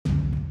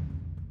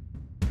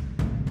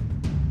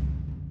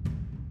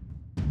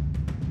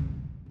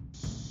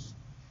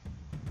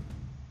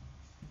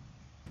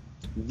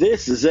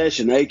This is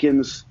Eshin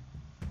Akins,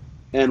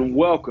 and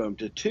welcome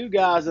to Two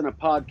Guys in a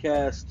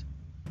Podcast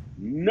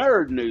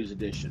Nerd News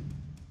Edition.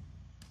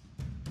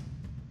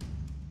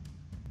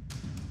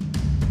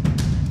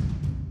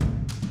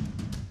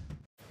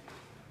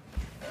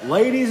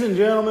 Ladies and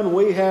gentlemen,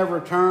 we have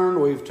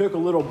returned. We've took a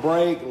little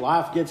break.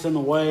 Life gets in the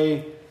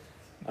way.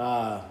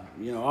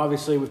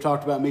 Obviously we've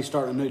talked about me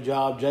starting a new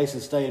job, Jason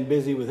staying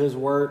busy with his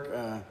work.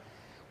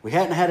 We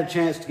hadn't had a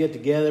chance to get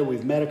together.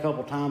 We've met a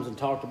couple times and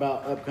talked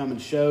about upcoming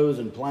shows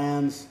and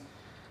plans.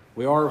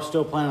 We are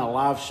still planning a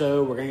live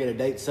show. We're going to get a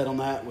date set on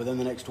that within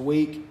the next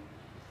week.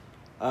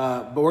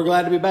 But we're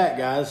glad to be back,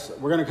 guys.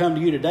 We're going to come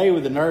to you today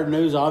with the nerd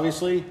news,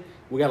 obviously.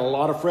 We got a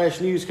lot of fresh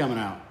news coming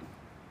out.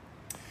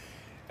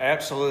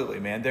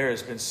 Absolutely, man. There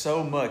has been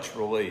so much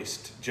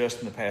released just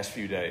in the past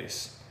few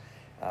days.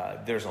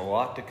 There's a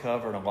lot to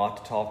cover and a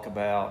lot to talk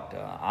about.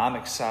 I'm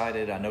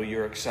excited. I know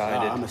you're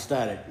excited. I'm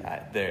ecstatic.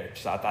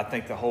 I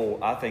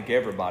think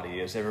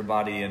everybody is.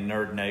 Everybody in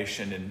Nerd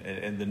Nation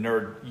and the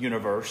nerd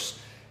universe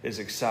is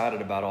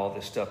excited about all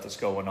this stuff that's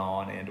going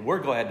on, and we're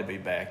glad to be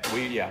back.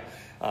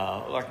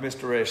 Like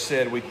Mr. Esh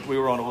said, we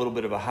were on a little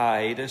bit of a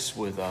hiatus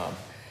with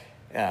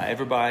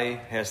everybody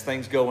has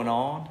things going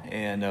on,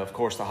 and of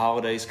course the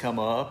holidays come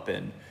up,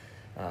 and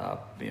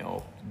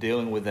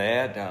dealing with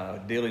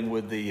that, dealing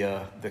with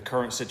the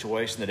current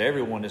situation that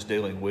everyone is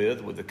dealing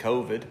with the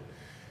COVID.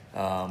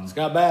 It's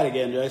got bad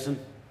again, Jason.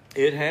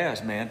 It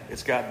has, man.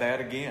 It's got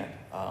bad again.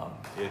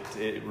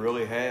 It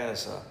really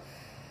has.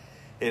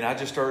 And I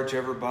just urge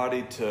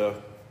everybody to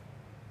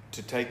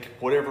take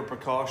whatever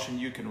precaution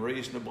you can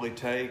reasonably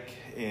take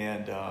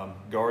and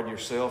guard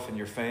yourself and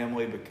your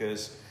family,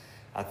 because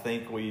I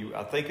think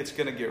it's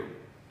going to get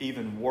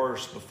even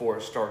worse before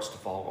it starts to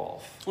fall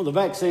off. Well, the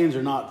vaccines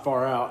are not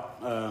far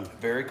out.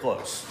 Very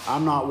close.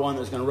 I'm not one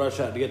that's going to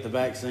rush out to get the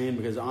vaccine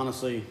because,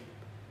 honestly,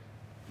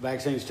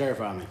 vaccines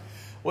terrify me.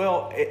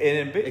 Well,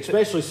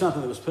 especially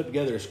something that was put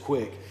together as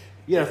quick.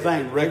 You got to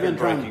think, they've been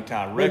trying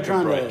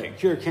to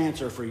cure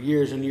cancer for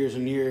years and years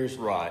and years.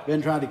 Right.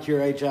 Been trying to cure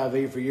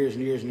HIV for years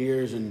and years and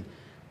years, and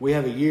we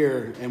have a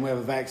year and we have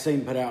a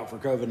vaccine put out for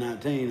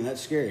COVID-19, and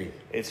that's scary.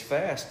 It's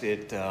fast.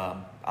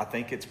 I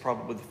think it's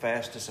probably the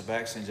fastest a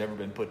vaccine's ever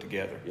been put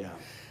together. Yeah.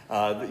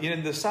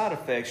 The side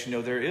effects,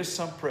 there is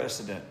some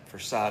precedent for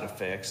side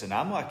effects, and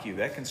I'm like you,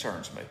 that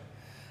concerns me.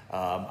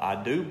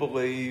 I do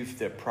believe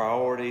that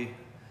priority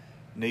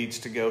needs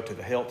to go to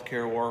the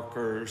healthcare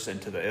workers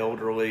and to the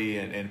elderly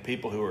and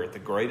people who are at the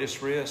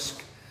greatest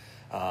risk.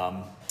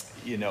 And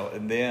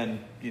then,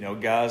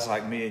 guys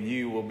like me and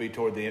you will be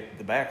toward the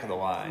back of the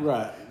line.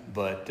 Right.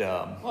 But,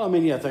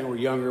 I think we're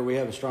younger. We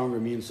have a stronger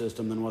immune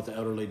system than what the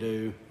elderly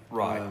do.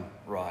 Right.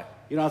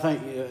 I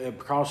think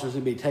precautions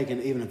need to be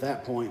taken even at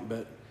that point.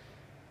 But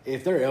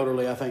if they're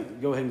elderly, I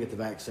think go ahead and get the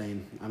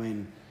vaccine. I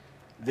mean,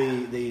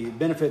 the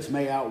benefits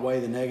may outweigh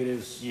the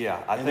negatives.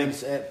 Yeah, I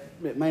think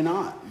it may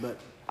not. But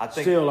I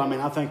think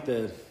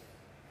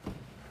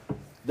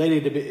they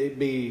need to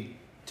be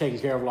taken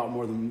care of a lot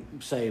more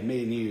than, say,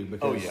 me and you,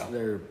 because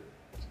they're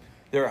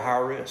at high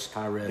risk.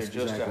 High risk.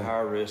 They're just exactly. at high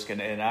risk,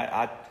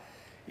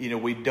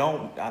 and we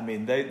don't. I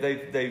mean,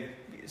 they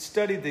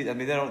studied they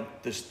don't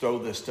just throw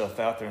this stuff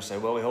out there and say,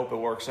 well, we hope it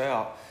works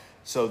out.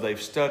 So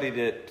they've studied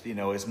it,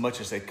 as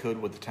much as they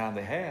could with the time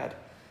they had.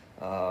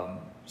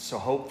 So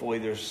hopefully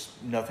there's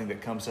nothing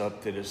that comes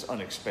up that is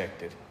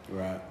unexpected.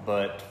 Right.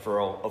 But for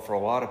a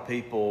lot of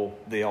people,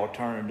 the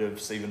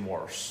alternative's even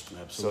worse.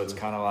 Absolutely. So it's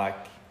kind of like,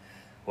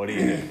 what do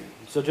you do?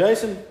 So,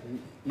 Jason,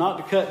 not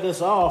to cut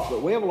this off,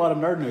 but we have a lot of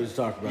nerd news to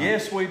talk about.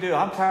 Yes, we do.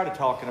 I'm tired of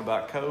talking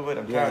about COVID.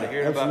 I'm tired of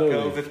hearing absolutely.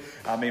 about COVID.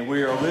 I mean,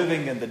 we are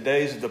living in the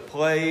days of the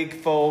plague,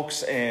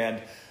 folks, and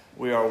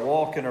we are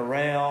walking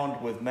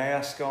around with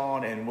masks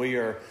on, and we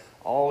are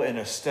all in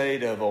a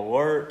state of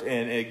alert.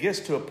 And it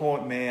gets to a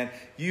point, man,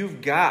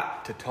 you've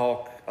got to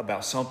talk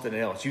about something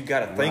else. You've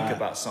got to think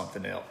about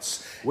something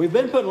else. We've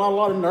been putting a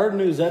lot of nerd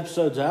news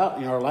episodes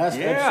out. Our last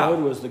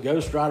episode was the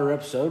Ghost Rider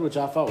episode, which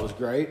I thought was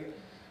great.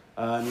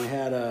 And we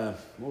had,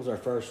 what was our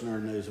first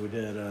nerd news we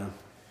did?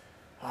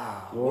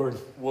 Lord.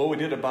 Well, we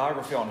did a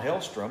biography on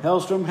Hellstrom.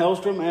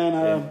 Hellstrom,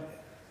 and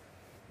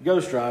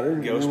Ghost Rider.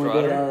 Ghost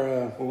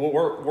Rider.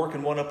 We're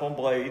working one up on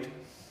Blade.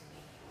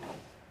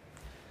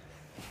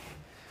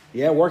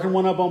 Yeah, working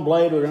one up on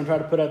Blade. We're going to try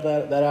to put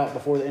that out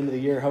before the end of the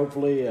year,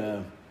 hopefully.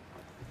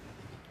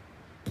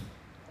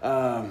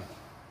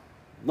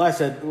 Like I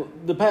said,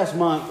 the past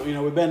month,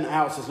 we've been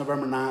out since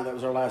November 9th. That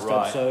was our last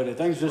episode.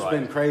 Things just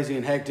been crazy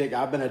and hectic.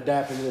 I've been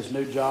adapting to this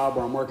new job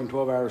where I'm working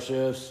 12-hour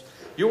shifts.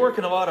 You're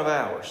working a lot of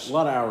hours. A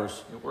lot of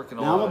hours. You're working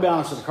now, I'm going to be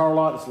honest, at the car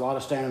lot, it's a lot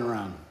of standing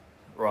around.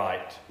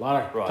 Right. A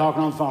lot of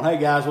talking on the phone. Hey,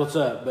 guys, what's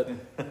up? But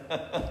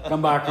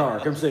come buy a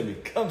car. Come see me.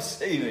 Come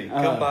see me.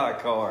 Come buy a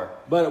car.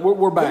 But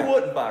we're back. Who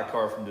wouldn't buy a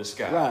car from this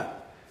guy? Right.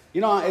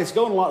 It's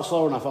going a lot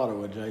slower than I thought it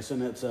would,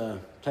 Jason. It's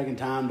taking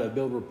time to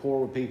build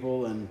rapport with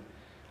people, and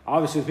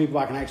obviously with people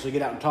I can actually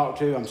get out and talk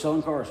to. I'm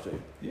selling cars to.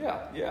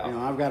 Yeah.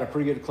 I've got a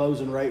pretty good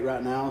closing rate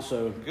right now,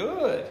 so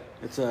good.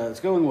 It's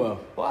going well.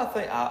 Well, I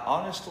think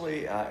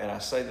honestly, and I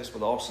say this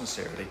with all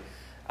sincerity,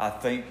 I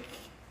think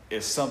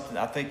is something,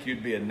 I think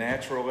you'd be a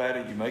natural at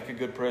it. You make a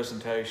good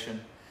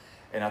presentation.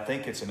 And I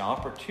think it's an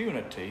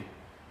opportunity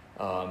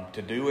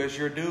to do as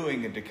you're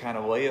doing and to kind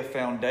of lay a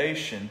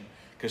foundation,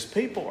 because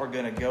people are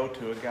going to go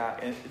to a guy,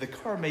 and the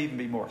car may even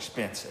be more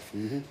expensive,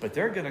 but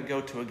they're going to go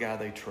to a guy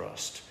they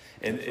trust.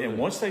 And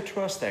once they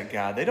trust that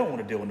guy, they don't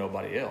want to deal with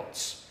nobody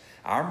else.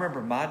 I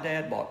remember my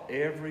dad bought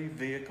every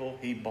vehicle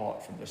he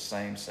bought from the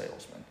same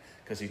salesman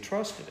because he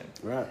trusted him.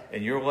 Right.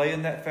 And you're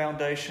laying that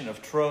foundation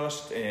of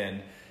trust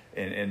and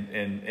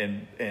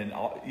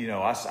you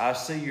know, I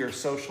see your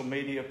social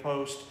media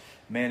post.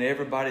 Man,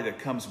 everybody that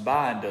comes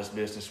by and does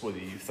business with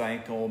you, you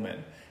thank them,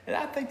 and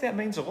I think that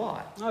means a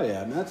lot. Oh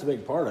yeah, I mean that's a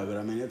big part of it.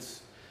 I mean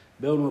it's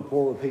building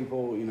rapport with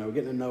people, you know,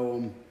 getting to know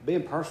them,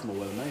 being personal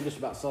with them. It ain't just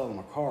about selling them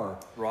a car.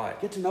 Right.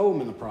 Get to know them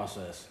in the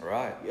process.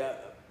 Right. Yeah.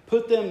 Be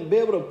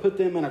able to put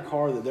them in a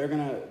car that they're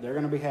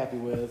gonna be happy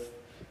with,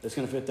 that's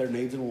gonna fit their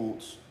needs and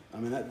wants. I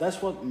mean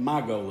that's what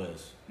my goal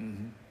is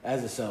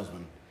as a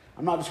salesman.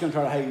 I'm not just gonna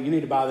try to, hey, you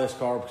need to buy this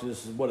car because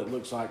this is what it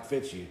looks like,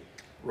 fits you.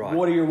 Right.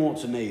 What are your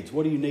wants and needs?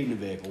 What do you need in a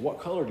vehicle? What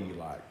color do you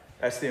like?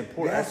 That's the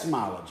important. Gas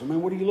mileage. I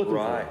mean, what are you looking for?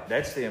 Right.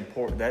 That's the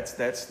important. That's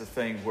the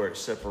thing where it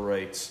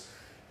separates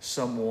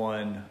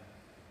someone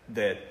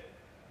that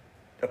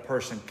a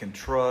person can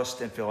trust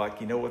and feel like,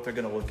 you know what, they're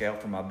going to look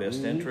out for my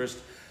best interest,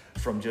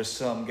 from just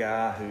some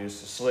guy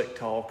who's a slick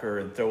talker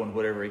and throwing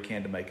whatever he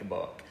can to make a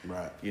buck.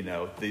 Right. You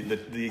know,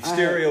 the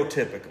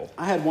stereotypical.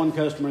 I had one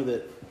customer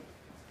that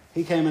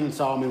he came in and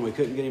saw me and we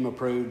couldn't get him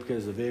approved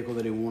because the vehicle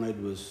that he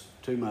wanted was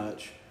too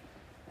much.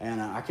 And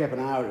I kept an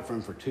eye out for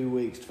him for 2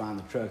 weeks to find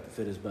the truck that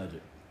fit his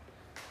budget.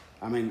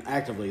 I mean,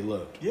 actively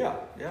looked. Yeah,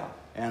 yeah.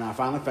 And I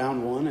finally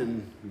found one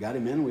and got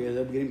him in. We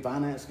ended up getting him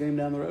financed, get him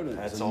down the road. And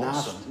That's it's a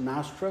awesome.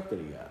 nice truck that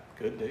he got.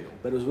 Good deal.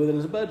 But it was within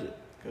his budget.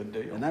 Good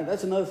deal. And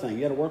that's another thing.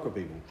 You got to work with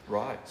people.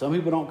 Right. Some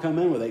people don't come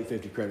in with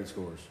 850 credit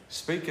scores.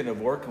 Speaking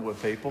of working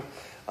with people,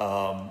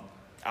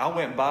 I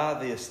went by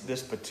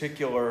this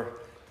particular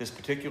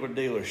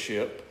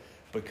dealership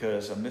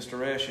because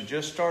Mr. Ash had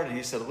just started.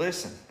 He said,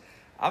 "Listen,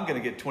 I'm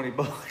going to get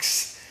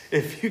 $20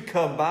 if you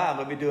come by and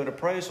let me do an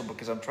appraisal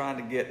because I'm trying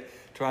to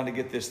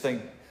get this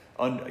thing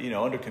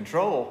under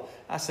control."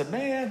 I said,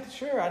 "Man,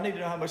 sure, I need to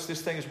know how much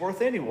this thing is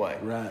worth anyway."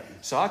 Right.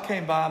 So I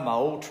came by my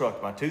old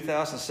truck, my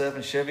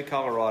 2007 Chevy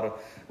Colorado,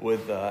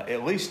 with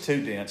at least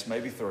 2 dents,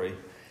 maybe 3.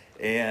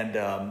 And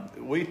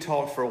we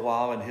talked for a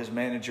while, and his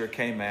manager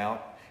came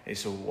out. And he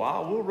said,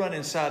 "Wow, we'll run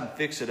inside and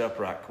fix it up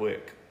right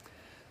quick."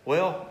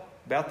 Well,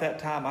 about that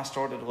time, I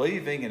started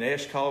leaving, and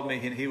Ash called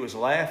me, and he was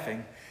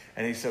laughing.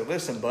 And he said,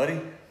 "Listen, buddy,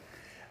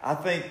 I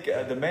think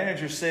the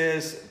manager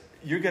says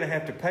you're going to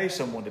have to pay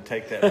someone to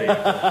take that vehicle.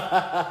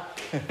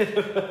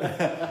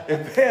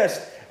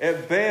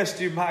 At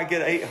best, you might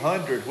get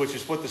 $800, which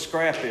is what the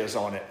scrap is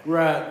on it."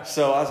 Right.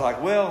 So I was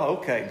like, "Well,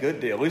 okay,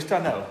 good deal. At least I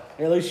know."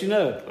 Hey, at least you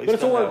know. But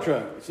it's a work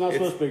truck. It's not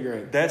supposed to be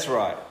great. That's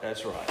right.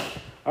 That's right.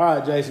 All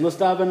right, Jason, let's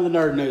dive into the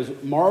nerd news.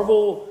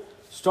 Marvel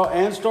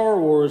and Star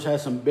Wars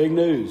has some big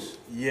news.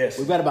 Yes.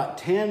 We've got about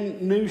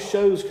 10 new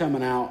shows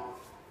coming out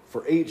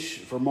for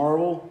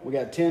Marvel. We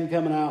got 10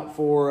 coming out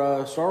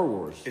for Star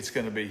Wars. It's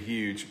going to be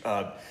huge.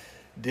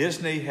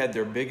 Disney had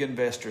their big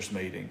investors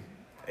meeting,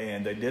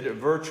 and they did it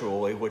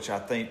virtually, which I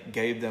think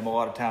gave them a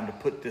lot of time to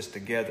put this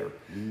together.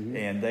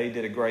 And they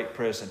did a great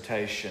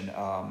presentation.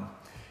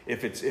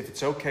 If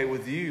it's okay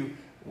with you,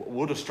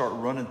 we'll just start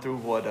running through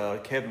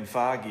what Kevin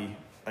Feige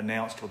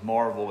announced with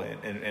Marvel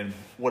and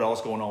what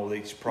else going on with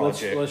each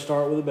project. Let's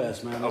start with the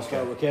best, man. Let's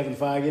start with Kevin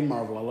Feige and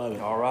Marvel. I love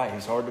it. All right,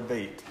 he's hard to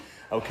beat.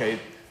 Okay,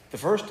 the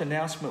first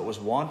announcement was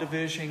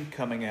WandaVision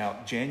coming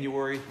out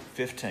January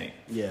 15th.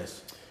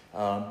 Yes.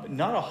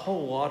 Not a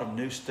whole lot of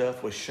new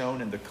stuff was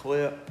shown in the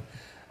clip.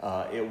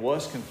 It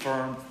was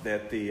confirmed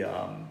that the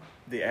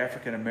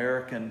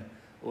African-American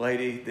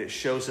lady that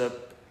shows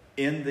up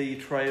in the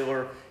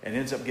trailer and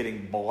ends up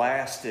getting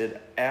blasted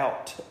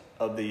out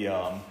of the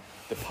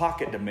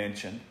pocket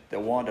dimension that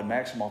Wanda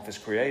Maximoff has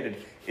created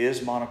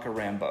is Monica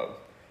Rambeau,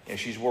 and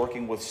she's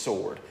working with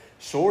SWORD.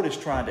 SWORD is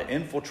trying to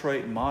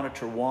infiltrate and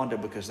monitor Wanda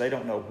because they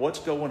don't know what's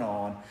going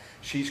on.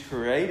 She's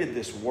created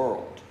this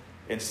world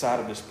inside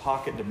of this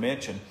pocket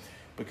dimension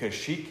because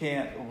she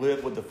can't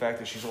live with the fact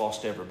that she's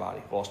lost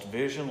everybody, lost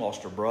Vision,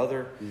 lost her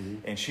brother,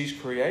 and she's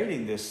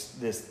creating this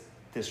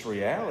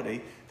reality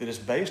that is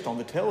based on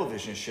the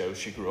television shows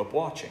she grew up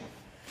watching.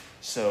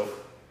 So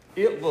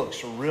it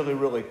looks really,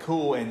 really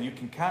cool, and you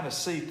can kind of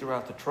see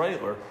throughout the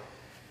trailer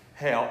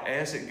how,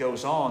 as it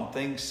goes on,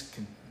 things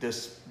can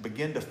just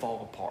begin to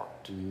fall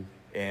apart.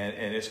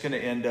 And it's going to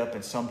end up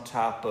in some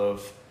type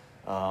of,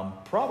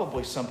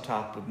 probably some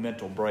type of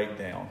mental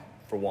breakdown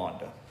for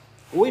Wanda.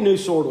 We knew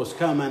SWORD was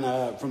coming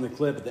from the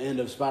clip at the end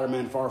of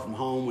Spider-Man Far From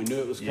Home. We knew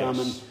it was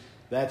coming. Yes.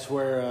 That's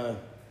where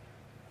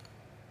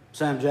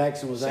Sam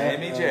Jackson was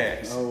Sammy at.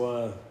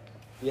 Jackson.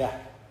 Yeah.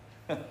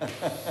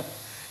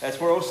 That's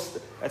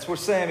where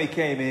Sammy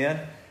came in,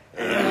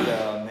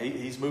 and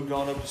he's moved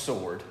on up to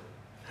SWORD.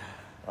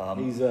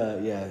 He's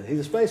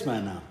a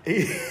spaceman now.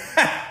 He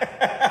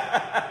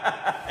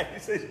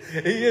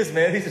is,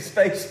 man. He's a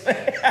spaceman.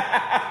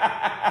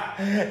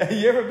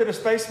 You ever been a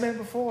spaceman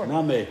before?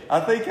 Not me. I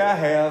think I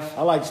have.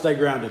 I like to stay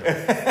grounded.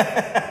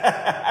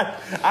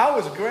 I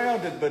was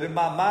grounded, but in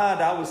my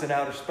mind, I was in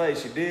outer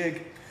space. You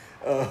dig?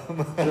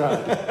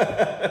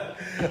 Right.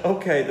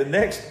 Okay, the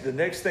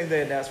next thing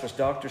they announced was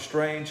Doctor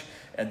Strange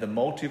and the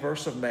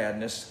Multiverse of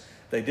Madness.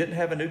 They didn't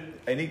have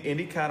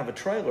any kind of a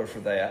trailer for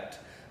that,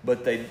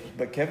 but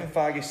Kevin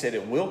Feige said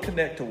it will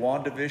connect to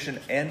WandaVision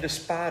and to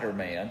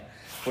Spider-Man,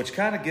 which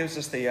kind of gives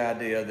us the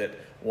idea that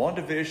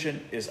WandaVision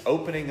is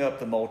opening up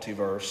the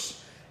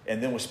multiverse,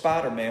 and then with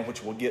Spider-Man,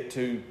 which we'll get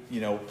to,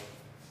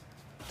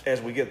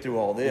 as we get through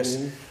all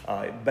this,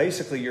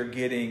 basically you're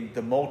getting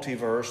the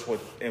multiverse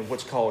in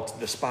what's called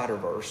the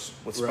Spider-Verse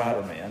with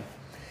Spider-Man.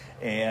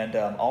 And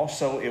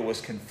also it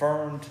was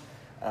confirmed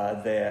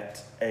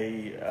that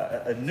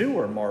a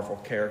newer Marvel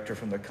character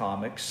from the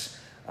comics,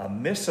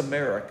 Miss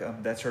America,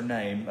 that's her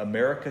name,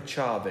 America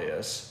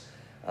Chavez,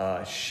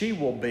 she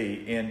will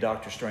be in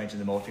Doctor Strange in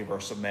the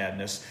Multiverse of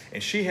Madness,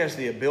 and she has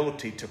the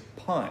ability to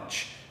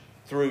punch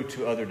through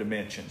to other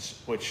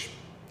dimensions, which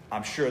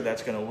I'm sure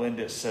that's going to lend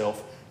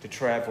itself to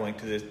traveling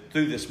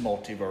through this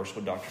multiverse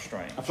with Doctor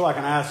Strange. I feel like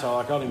an asshole.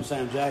 I called him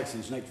Sam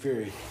Jackson's Nick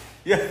Fury.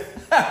 Yeah.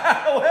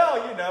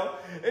 Well,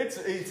 it's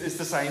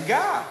the same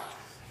guy.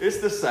 It's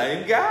the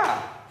same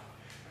guy.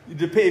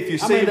 If you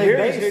see him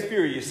here, he's Nick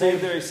Fury. You see him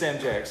there, he's Sam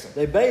Jackson.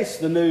 They based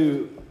the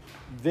new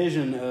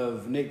vision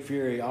of Nick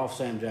Fury off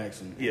Sam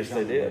Jackson. Yes,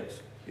 they did.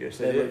 Yes,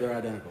 they did. They're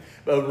identical.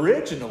 But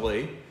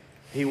originally,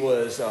 he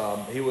was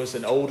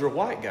an older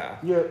white guy.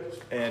 Yeah.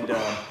 And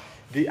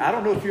I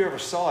don't know if you ever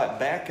saw it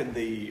back in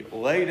the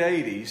late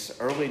 80s,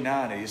 early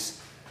 90s.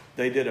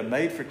 They did a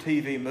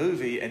made-for-TV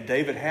movie, and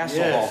David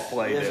Hasselhoff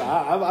played him.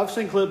 I've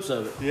seen clips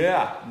of it.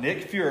 Yeah,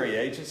 Nick Fury,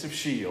 Agents of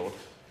S.H.I.E.L.D.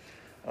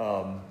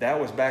 That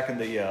was back in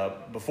the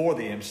before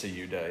the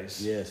MCU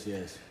days. Yes,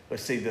 yes.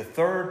 Let's see, the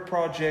third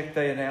project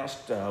they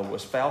announced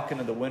was Falcon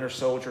and the Winter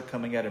Soldier,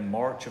 coming out in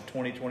March of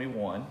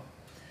 2021.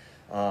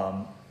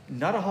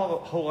 Not a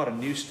whole lot of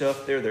new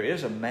stuff there. There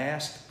is a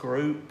masked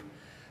group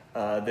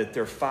that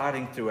they're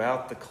fighting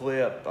throughout the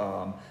clip.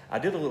 I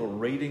did a little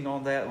reading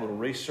on that, a little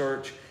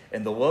research,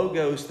 and the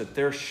logos that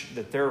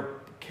they're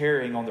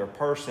carrying on their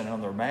person and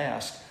on their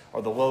mask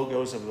are the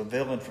logos of a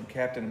villain from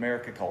Captain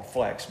America called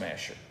Flag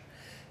Smasher.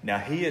 Now,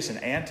 he is an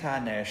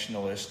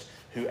anti-nationalist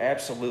who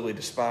absolutely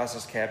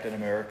despises Captain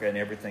America and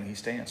everything he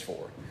stands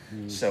for.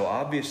 Mm-hmm. So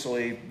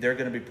obviously, they're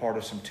going to be part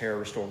of some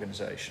terrorist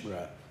organization.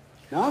 Right.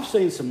 Now, I've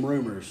seen some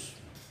rumors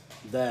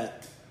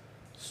that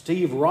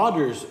Steve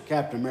Rogers'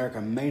 Captain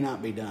America may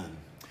not be done.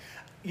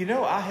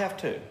 I have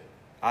to.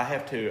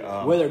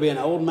 Whether it be an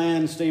old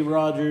man Steve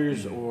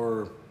Rogers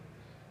or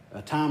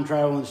a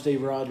time-traveling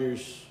Steve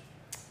Rogers.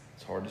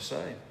 It's hard to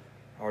say.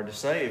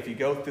 If you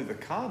go through the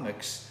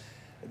comics,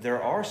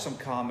 there are some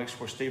comics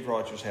where Steve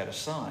Rogers had a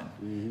son,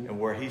 and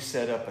where he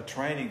set up a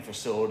training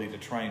facility to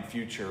train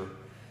future,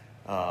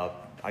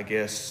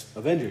 Avengers,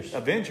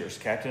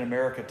 Captain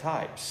America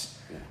types.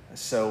 Yeah.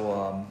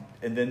 So,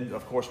 and then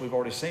of course we've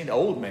already seen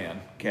old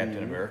man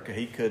Captain America.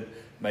 He could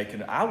make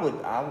an. I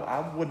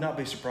would not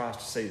be surprised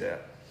to see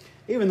that.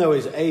 Even though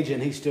he's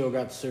aging, he's still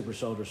got the super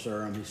soldier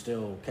serum. He's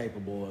still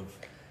capable of.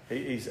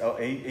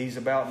 He's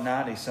about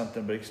 90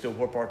 something, but he can still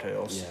whoop our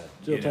tails. Yeah,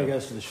 still take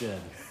us to the shed.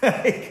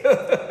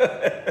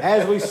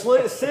 As we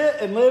sit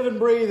and live and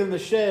breathe in the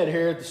shed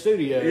here at the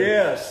studio.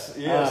 Yes,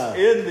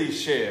 in the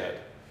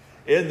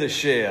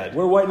shed.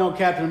 We're waiting on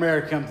Captain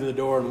America to come through the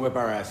door and whip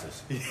our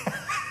asses.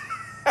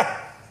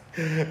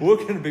 We're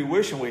going to be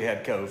wishing we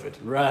had COVID.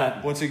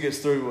 Right. Once he gets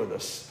through with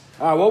us.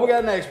 All right, what we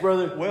got next,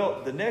 brother?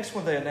 Well, the next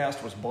one they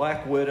announced was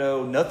Black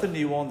Widow. Nothing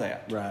new on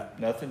that. Right.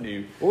 Nothing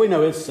new. Well, we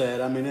know it's set.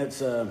 I mean,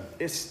 it's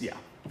pretty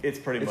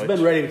much. It's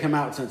been ready to come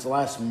out since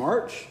last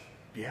March.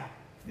 Yeah.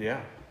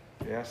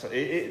 So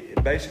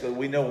it basically,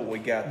 we know what we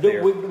got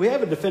there. We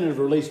have a definitive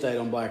release date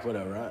on Black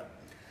Widow,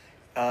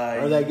 right?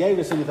 Or they gave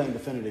us anything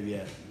definitive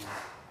yet?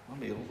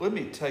 Let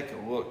me take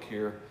a look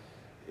here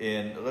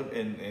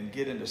and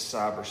get into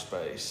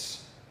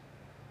cyberspace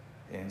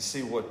and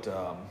see what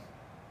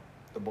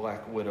the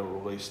Black Widow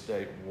release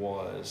date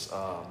was.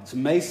 It's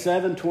May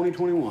 7th,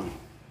 2021.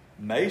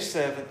 May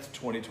 7th,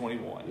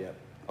 2021. Yep.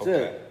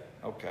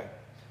 Okay.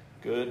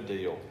 Good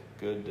deal.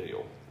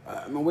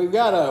 We've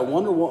got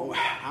Wonder Woman.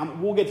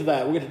 We'll get to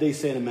that. We'll get to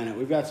DC in a minute.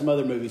 We've got some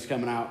other movies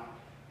coming out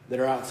that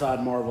are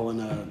outside Marvel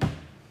and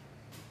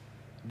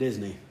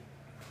Disney.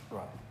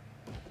 Right.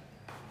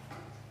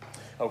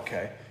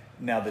 Okay.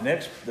 Now the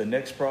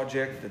next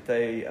project that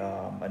they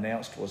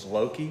announced was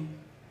Loki,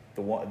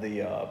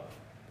 the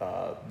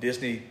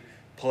Disney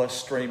Plus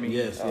streaming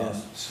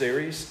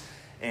series,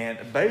 and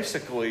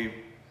basically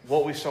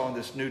what we saw in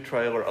this new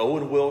trailer,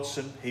 Owen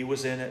Wilson, he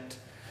was in it.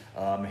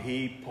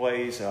 He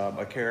plays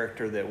a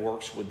character that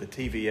works with the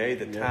TVA,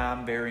 the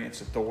Time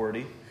Variance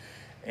Authority,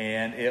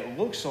 and it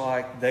looks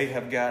like they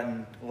have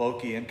gotten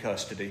Loki in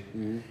custody.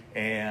 Mm-hmm.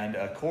 And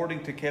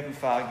according to Kevin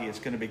Feige, it's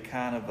going to be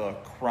kind of a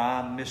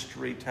crime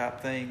mystery type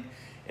thing,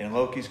 and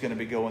Loki's going to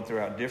be going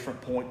throughout different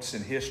points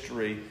in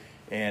history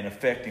and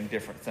affecting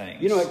different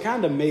things. You know, it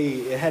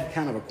had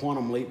kind of a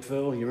Quantum Leap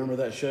feel. You remember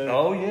that show?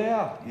 Oh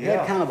yeah, yeah. It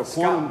had kind of a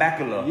Scott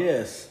Bakula.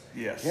 Yes.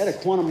 Yes. It had a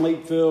Quantum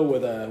Leap feel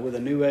with a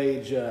new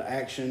age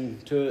action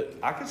to it.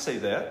 I could see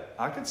that.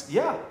 I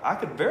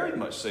could very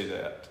much see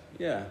that.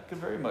 Yeah. I could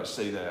very much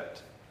see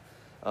that.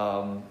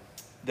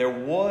 There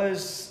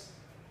was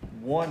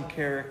one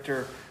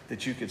character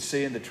that you could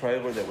see in the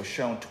trailer that was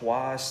shown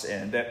twice,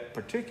 and that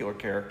particular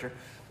character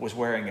was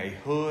wearing a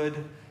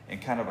hood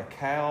and kind of a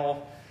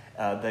cowl.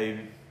 They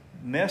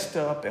messed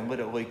up and let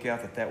it leak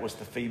out that was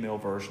the female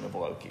version of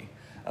Loki.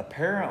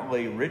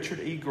 Apparently, Richard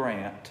E.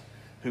 Grant,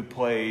 who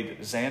played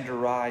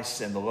Xander Rice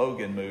in the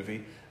Logan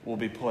movie, will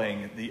be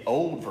playing the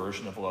old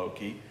version of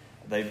Loki.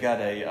 They've got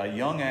a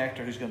young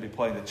actor who's going to be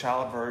playing the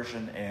child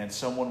version, and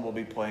someone will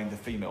be playing the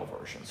female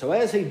version. So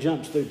as he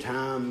jumps through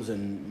times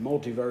and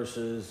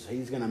multiverses,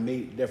 he's going to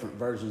meet different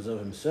versions of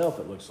himself,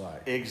 it looks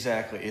like.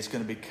 Exactly. It's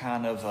going to be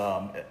kind of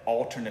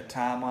alternate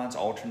timelines,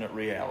 alternate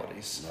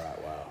realities.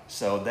 Right, wow.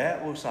 So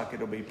that looks like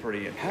it'll be pretty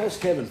interesting. How is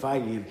Kevin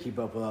Feige going to keep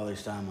up with all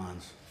these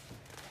timelines?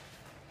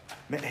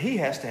 Man, he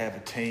has to have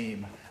a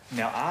team.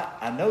 Now,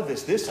 I know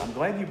this. I'm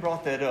glad you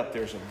brought that up.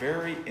 There's a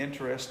very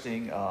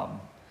interesting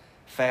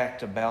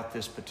fact about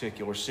this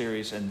particular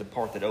series and the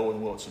part that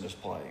Owen Wilson is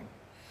playing.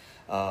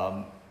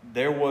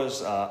 There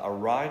was a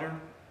writer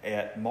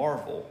at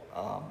Marvel.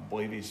 I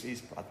believe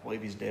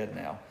he's dead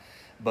now.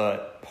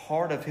 But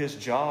part of his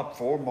job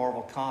for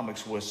Marvel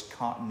Comics was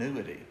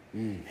continuity.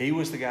 He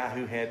was the guy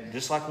who had,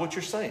 just like what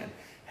you're saying,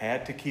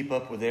 had to keep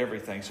up with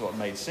everything so it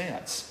made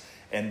sense.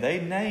 And they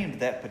named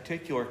that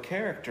particular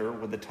character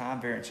with the Time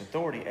Variance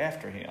Authority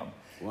after him.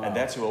 Wow. And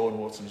that's who Owen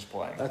Wilson is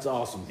playing. That's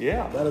awesome.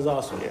 Yeah. That is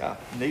awesome. Yeah.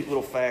 Neat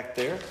little fact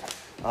there.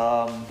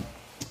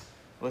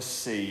 Let's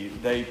see.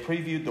 They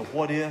previewed the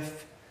What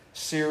If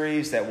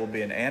series. That will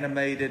be an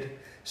animated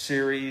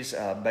series.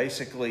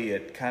 Basically,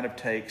 it kind of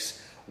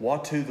takes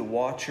Watu the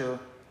Watcher,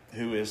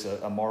 who is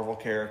a Marvel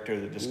character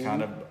that just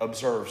kind of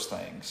observes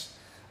things.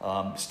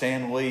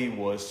 Stan Lee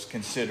was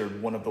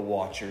considered one of the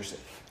Watchers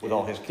with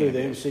all his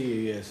cameos. Through the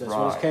MCU, yes. That's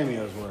what his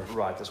cameos were.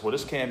 Right, that's what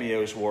his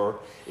cameos were.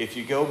 If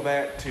you go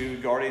back to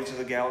Guardians of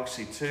the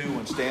Galaxy 2,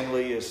 when Stan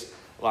Lee is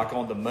like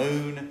on the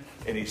moon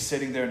and he's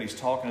sitting there and he's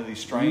talking to these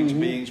strange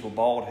beings with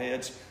bald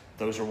heads,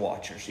 those are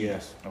Watchers.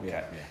 Yes. Okay.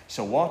 Yeah.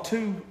 So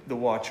Watu the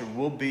Watcher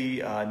will be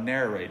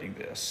narrating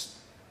this.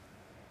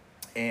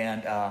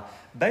 And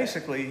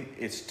basically,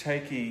 it's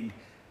taking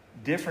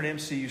different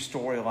MCU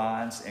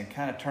storylines and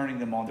kind of turning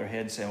them on their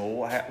head and saying,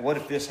 well, what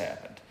if this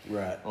happened?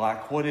 Right.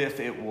 Like, what if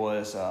it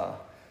was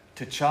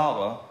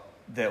T'Challa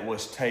that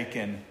was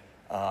taken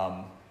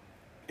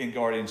in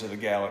Guardians of the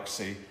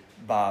Galaxy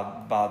by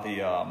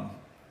the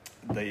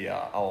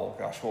oh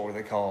gosh, what were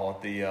they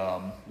called?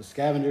 The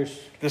Scavengers.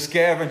 The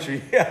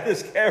Scavenger, yeah, the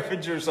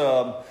Scavengers.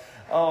 I'm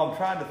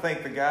trying to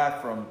think the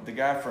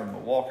guy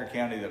from Walker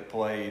County that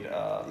played.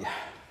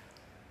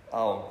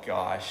 Oh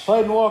gosh.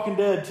 Played in Walking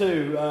Dead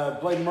too.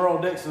 Played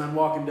Merle Dixon in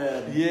Walking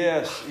Dead.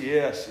 Yes.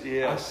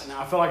 Now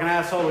I feel like an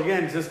asshole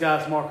again because this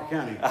guy's from Walker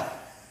County.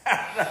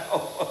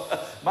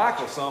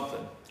 Michael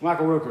something.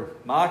 Michael Rooker.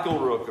 Michael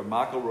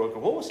Rooker.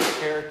 What was his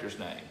character's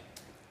name?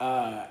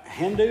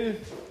 Hindu.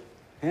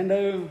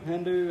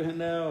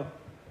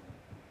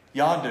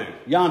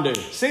 Yondu.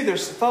 See,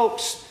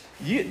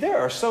 there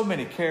are so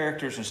many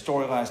characters and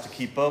storylines to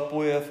keep up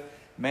with.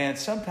 Man,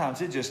 sometimes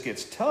it just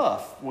gets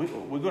tough. We're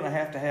going to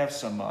have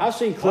some. I've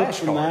seen clips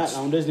from flashcards. that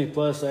on Disney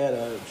Plus. They had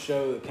a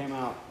show that came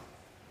out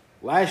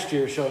last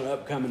year showing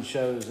upcoming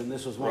shows, and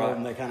this was one of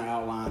them they kind of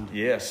outlined.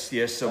 Yes.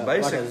 So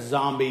like basically, a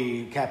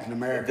zombie Captain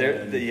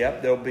America.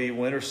 There'll be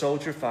Winter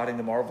Soldier fighting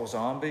the Marvel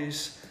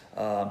zombies.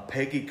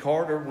 Peggy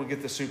Carter will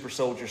get the super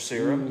soldier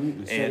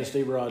serum instead of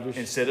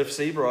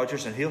Steve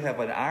Rogers, and he'll have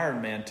an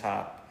Iron Man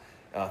type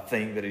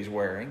thing that he's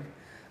wearing.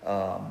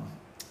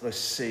 Let's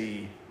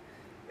see.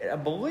 I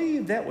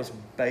believe that was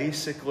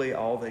basically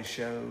all they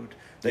showed.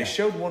 They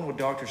showed one with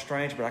Doctor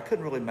Strange, but I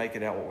couldn't really make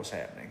it out what was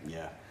happening.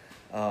 Yeah.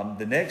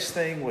 The next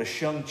thing was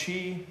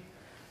Shang-Chi.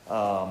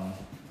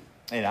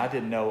 And I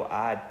didn't know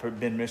I'd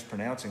been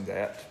mispronouncing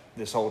that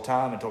this whole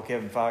time until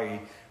Kevin Feige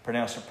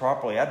pronounced it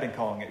properly. I've been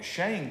calling it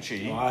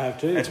Shang-Chi. Well, I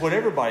have too. That's what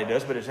everybody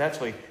does, but it's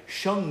actually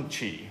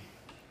Shang-Chi.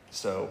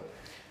 So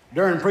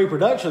during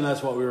pre-production,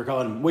 that's what we were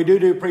calling it. We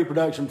do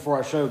pre-production before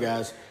our show,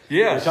 guys.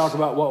 Yes. We talk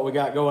about what we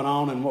got going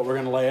on and what we're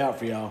going to lay out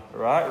for y'all.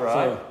 Right.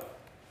 So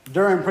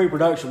during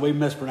pre-production, we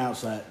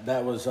mispronounced that.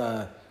 That was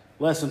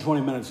less than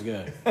 20 minutes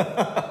ago.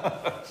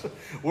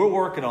 We're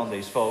working on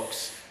these,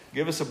 folks.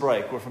 Give us a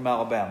break. We're from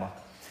Alabama.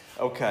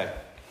 Okay.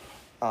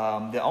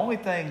 The only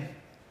thing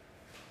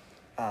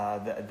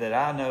that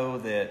I know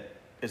that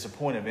is a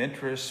point of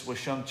interest with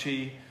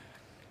Shang-Chi,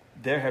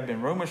 there have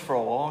been rumors for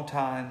a long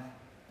time,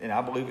 and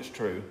I believe it's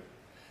true,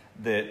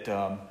 that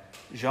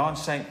Jean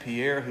St.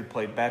 Pierre, who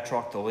played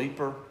Batroc the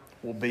Leaper,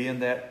 will be in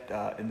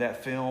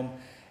that film,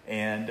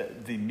 and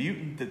the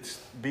mutant that's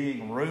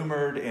being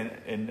rumored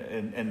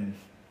in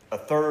a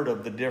third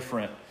of the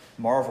different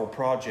Marvel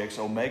projects,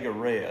 Omega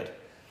Red,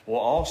 will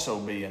also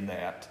be in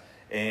that.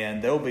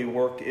 and they'll be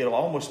it'll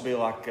almost be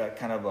like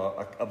kind of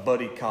a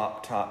buddy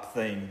cop type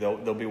thing.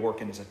 They'll be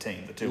working as a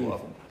team, the two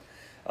of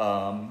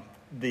them.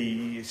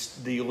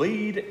 The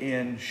lead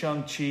in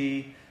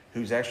Shang-Chi,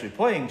 who's actually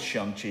playing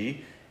Shang-Chi,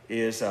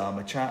 is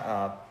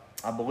I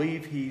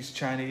believe he's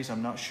Chinese.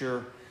 I'm not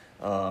sure.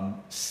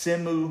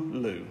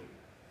 Simu Liu.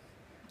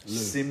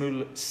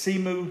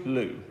 Simu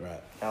Liu.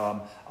 Right.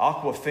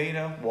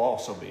 Aquafina will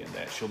also be in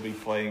that. She'll be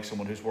playing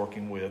someone who's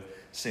working with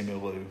Simu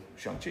Liu,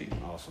 Shang-Chi.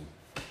 Awesome.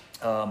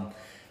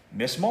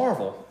 Miss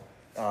Marvel,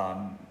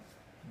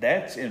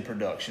 that's in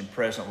production,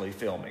 presently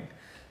filming.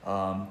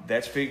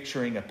 That's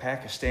featuring a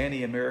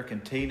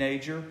Pakistani-American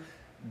teenager.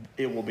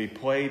 It will be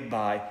played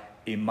by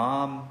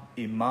Iman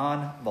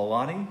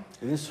Vellani.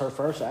 And this is her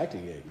first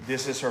acting gig.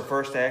 This is her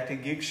first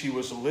acting gig. She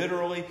was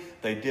literally,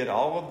 they did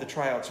all of the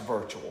tryouts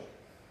virtual.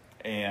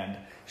 And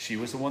she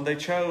was the one they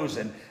chose.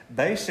 And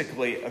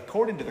basically,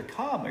 according to the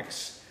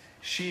comics,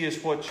 she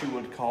is what you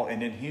would call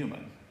an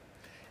Inhuman.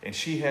 And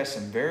she has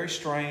some very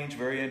strange,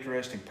 very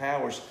interesting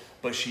powers,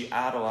 but she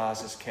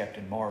idolizes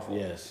Captain Marvel.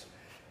 Yes.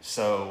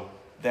 So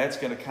that's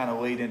going to kind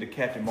of lead into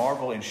Captain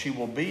Marvel, and she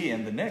will be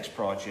in the next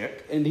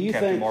project, And do you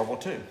Captain think Marvel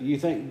 2. Do you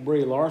think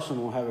Brie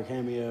Larson will have a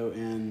cameo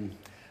in?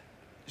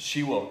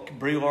 She will.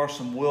 Brie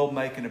Larson will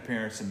make an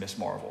appearance in Miss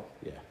Marvel.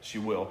 Yeah. She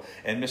will.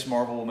 And Miss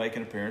Marvel will make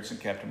an appearance in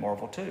Captain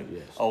Marvel 2.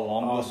 Yes.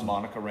 Along with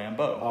Monica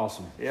Rambeau.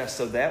 Awesome. Yeah,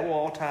 so that will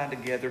all tie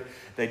together.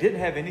 They didn't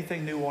have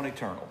anything new on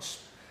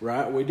Eternals.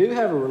 Right. We do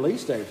have a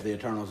release date for the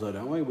Eternals, though,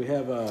 don't we? We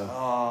have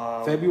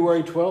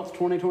February 12th,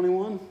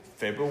 2021.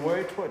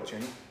 February 12th,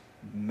 Jenny.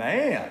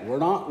 Man. We're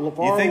not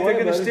far You think away,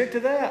 they're going to buddy. stick to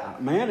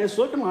that? Man, it's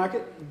looking like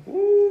it.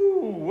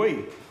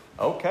 Woo-wee.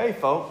 Okay,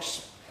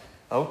 folks.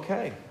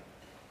 Okay.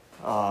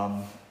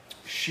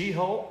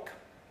 She-Hulk,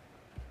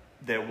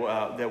 that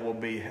will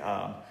be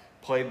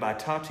played by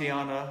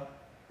Tatiana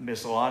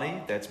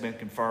Maslany. That's been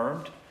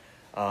confirmed.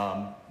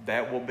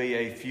 That will be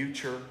a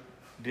future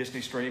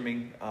Disney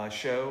streaming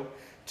show.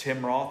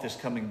 Tim Roth is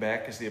coming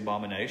back as the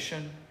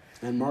Abomination.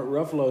 And Mark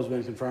Ruffalo's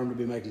been confirmed to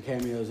be making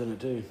cameos in it,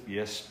 too.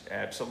 Yes,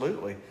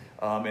 absolutely.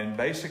 And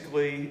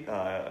basically,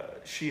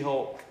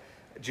 She-Hulk,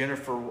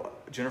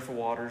 Jennifer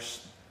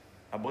Waters,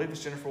 I believe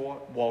it's Jennifer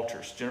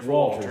Walters. Jennifer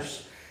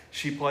Walters.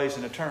 She plays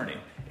an attorney,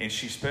 and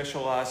she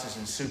specializes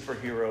in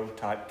superhero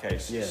type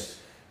cases. Yes.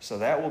 So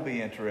that will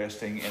be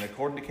interesting. And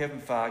according to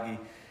Kevin Feige,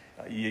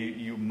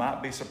 you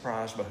might be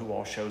surprised by who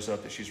all shows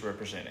up that she's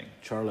representing.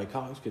 Charlie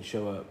Cox could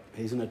show up.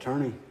 He's an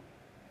attorney.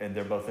 And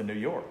they're both in New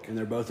York. And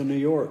they're both in New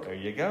York. There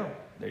you go.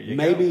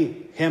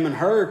 Maybe him and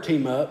her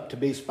team up to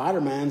be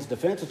Spider-Man's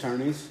defense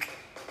attorneys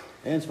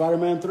in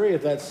Spider-Man 3,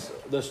 if that's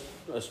the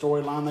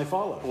storyline they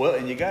follow. Well,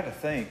 and you got to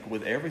think,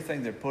 with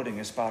everything they're putting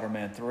in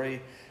Spider-Man 3,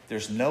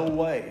 there's no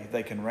way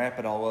they can wrap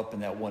it all up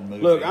in that one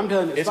movie. Look, I'm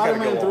telling you, It's gotta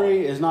Spider-Man go 3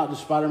 on. is not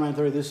just Spider-Man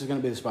 3. This is going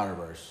to be the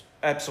Spider-Verse.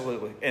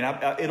 Absolutely. And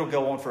it'll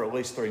go on for at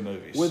least 3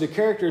 movies. With the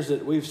characters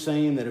that we've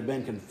seen that have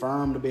been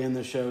confirmed to be in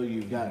the show,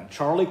 you've got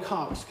Charlie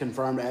Cox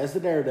confirmed as the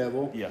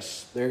Daredevil.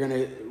 Yes. They're going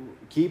to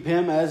keep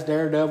him as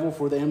Daredevil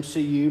for the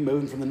MCU,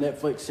 moving from the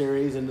Netflix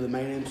series into the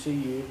main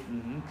MCU.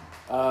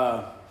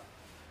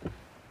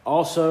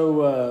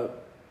 Also,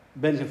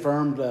 been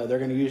confirmed they're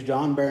going to use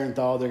John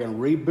Barenthal. They're going to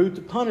reboot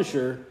the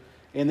Punisher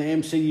in the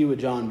MCU with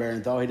John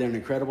Barenthal. He did an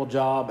incredible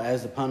job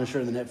as the Punisher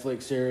in the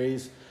Netflix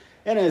series.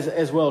 And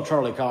as well,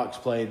 Charlie Cox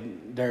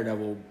played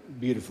Daredevil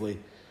beautifully.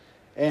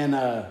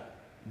 And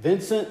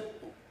Vincent,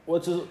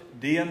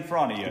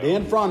 D'Onofrio.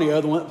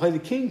 D'Onofrio, the one that played the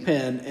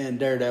Kingpin in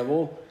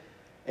Daredevil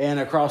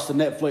and across the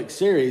Netflix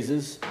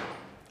series.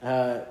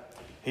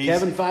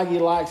 Kevin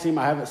Feige likes him.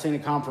 I haven't seen a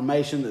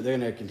confirmation that they're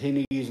going to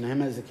continue using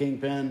him as the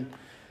Kingpin.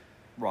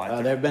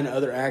 Right. There have been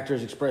other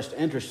actors expressed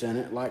interest in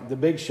it, like The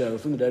Big Show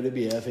from the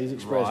WWF. He's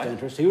expressed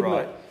interest. He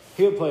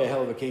would play a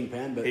hell of a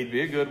Kingpin, but he'd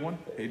be a good one.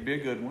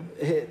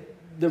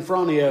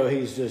 D'Onofrio,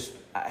 he's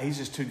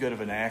just too good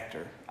of an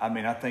actor. I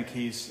mean, I think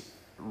he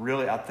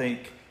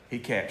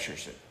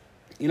captures it.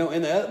 You know,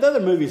 in the other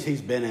movies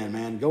he's been in,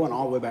 man, going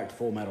all the way back to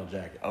Full Metal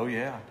Jacket. Oh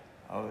yeah.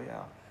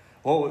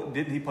 Well,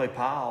 didn't he play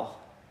Powell?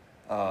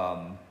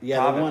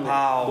 Yeah,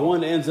 the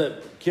one that ends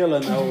up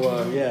killing.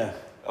 Yeah.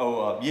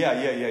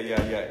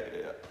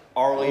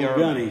 Arlie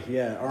Gunny,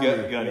 yeah.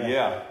 Arnie,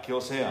 Gunny,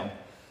 kills him.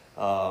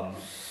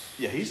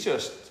 He's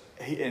just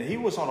he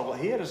was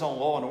he had his own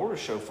Law and Order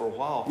show for a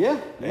while. Yeah.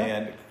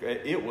 And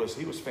he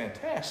was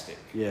fantastic.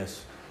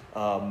 Yes.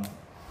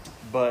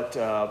 But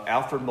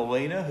Alfred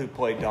Molina, who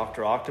played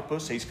Dr.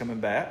 Octopus, he's coming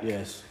back.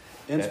 Yes.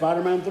 In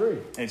Spider-Man 3.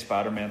 In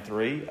Spider-Man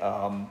 3.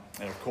 And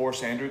of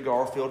course, Andrew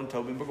Garfield and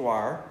Tobey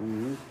Maguire.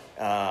 Mm-hmm.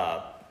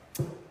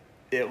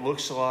 It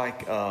looks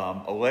like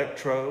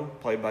Electro,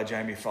 played by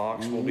Jamie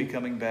Foxx, will be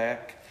coming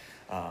back.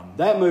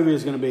 That movie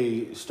is going to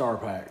be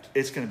star-packed.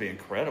 It's going to be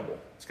incredible.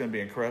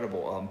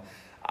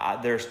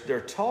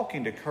 They're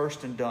talking to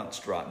Kirsten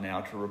Dunst right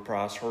now to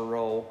reprise her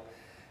role.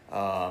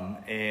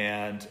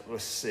 And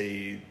let's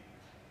see,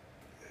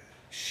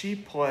 she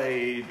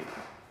played,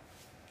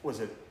 I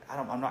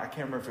can't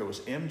remember if it was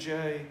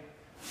MJ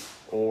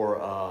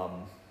or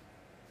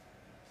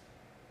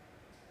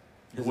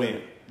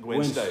Gwen.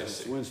 Gwen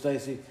Stacy. Gwen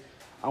Stacy.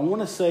 I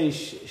want to say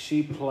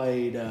she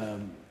played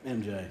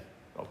MJ.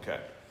 Okay.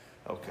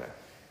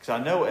 Because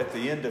I know at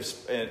the end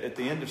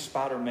of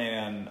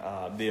Spider-Man,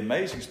 the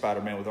Amazing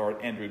Spider-Man with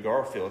Andrew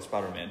Garfield,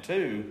 Spider-Man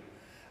 2,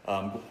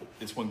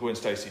 it's when Gwen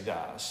Stacy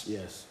dies.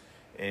 Yes.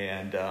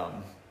 And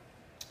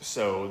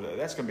so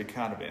that's going to be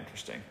kind of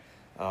interesting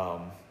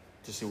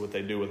to see what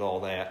they do with all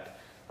that.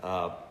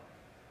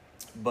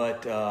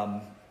 But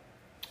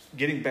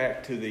getting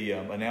back to the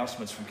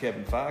announcements from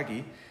Kevin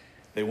Feige,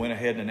 they went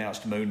ahead and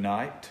announced Moon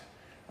Knight,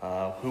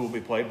 who will be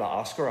played by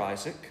Oscar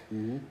Isaac.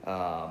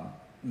 Mm-hmm.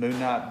 Moon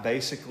Knight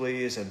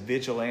basically is a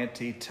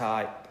vigilante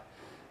type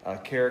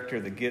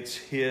character that gets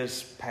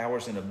his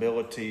powers and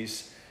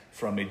abilities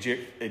from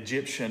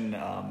Egyptian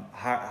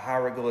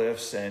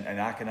hieroglyphs and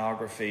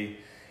iconography,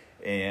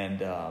 and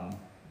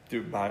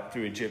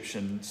through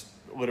Egyptians,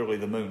 literally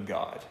the moon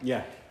god.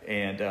 Yeah.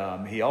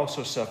 And he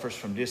also suffers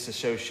from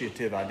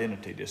dissociative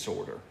identity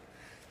disorder.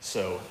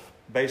 So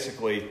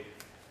basically,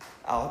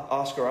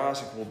 Oscar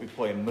Isaac will be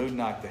playing Moon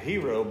Knight the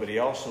hero, but he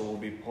also will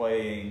be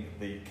playing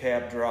the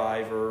cab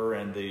driver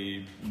and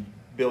the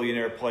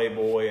billionaire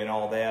playboy and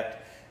all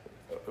that,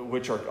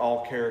 which are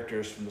all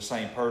characters from the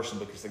same person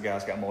because the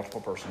guy's got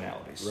multiple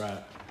personalities.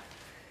 Right.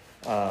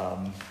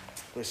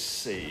 Let's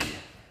see.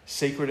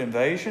 Secret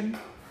Invasion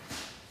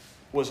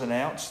was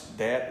announced.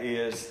 That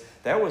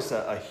was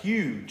a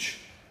huge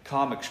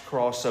comics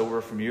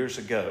crossover from years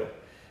ago.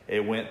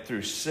 It went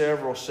through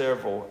several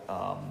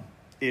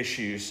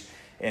issues,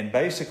 and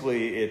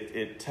basically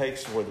it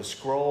takes where the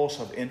Skrulls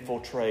have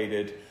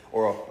infiltrated,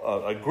 or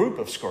a group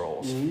of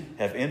Skrulls mm-hmm.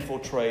 have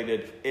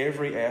infiltrated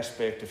every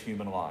aspect of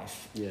human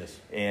life. Yes.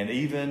 And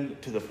even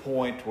to the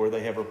point where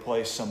they have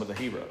replaced some of the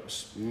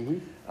heroes.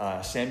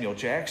 Mm-hmm. Samuel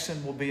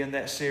Jackson will be in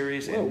that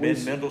series, and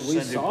Ben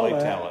Mendelsohn, who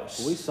played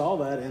Talos. We saw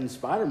that in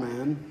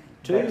Spider-Man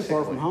 2,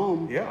 Far From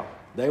Home. Yeah.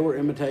 They were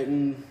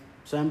imitating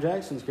Sam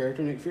Jackson's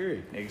character, Nick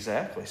Fury.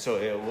 Exactly. So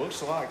it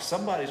looks like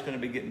somebody's going to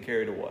be getting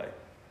carried away,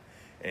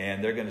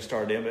 and they're going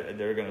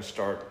to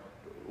start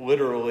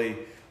literally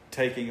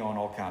taking on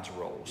all kinds of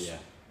roles.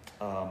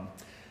 Yeah.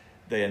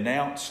 They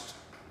announced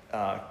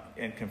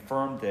and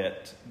confirmed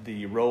that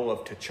the role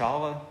of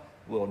T'Challa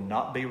will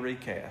not be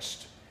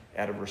recast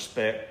out of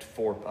respect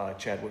for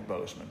Chadwick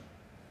Boseman.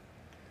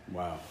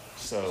 Wow.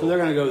 So they're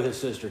going to go with his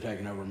sister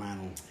taking over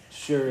mantle.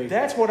 Shuri.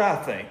 That's what I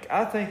think.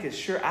 I think it's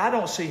Shuri. I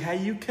don't see how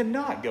you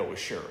cannot go with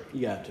Shuri.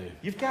 You got to.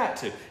 You've got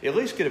to. At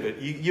least get a bit.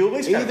 You at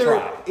least got to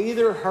try.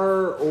 Either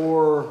her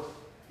or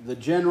the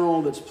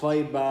general that's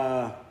played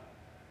by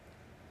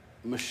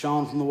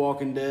Michonne from The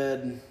Walking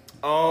Dead.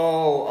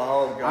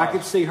 Oh, God. I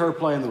could see her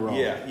playing the role.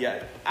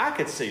 Yeah. I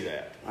could see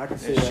that. I could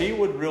see that. She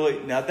would really.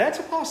 Now, that's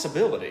a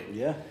possibility.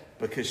 Yeah.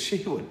 Because she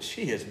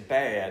is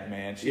bad,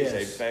 man. She's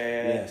a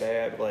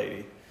bad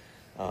lady.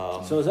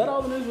 So is that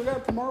all the news we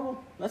got from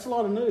Marvel? That's a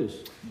lot of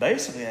news.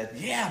 Basically,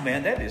 yeah,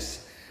 man, that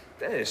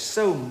is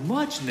so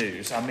much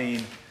news. I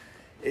mean,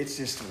 it's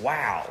just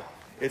wow.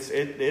 It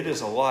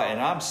is a lot,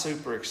 and I'm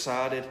super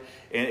excited.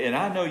 And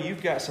I know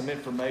you've got some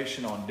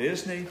information on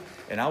Disney,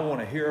 and I want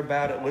to hear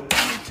about it.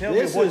 Tell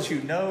me what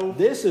you know.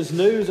 This is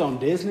news on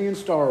Disney and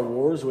Star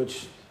Wars,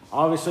 which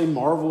obviously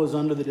Marvel is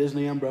under the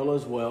Disney umbrella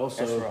as well.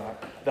 So that's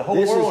right. The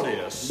whole world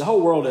is. The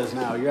whole world is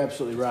now. You're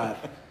absolutely right.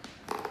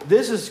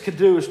 This is to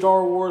do with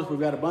Star Wars. We've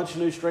got a bunch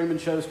of new streaming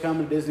shows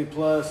coming to Disney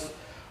Plus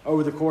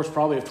over the course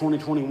probably of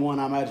 2021.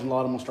 I imagine a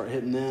lot of them will start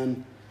hitting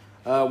then.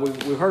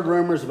 We've heard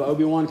rumors of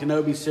Obi-Wan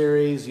Kenobi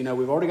series. You know,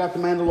 we've already got The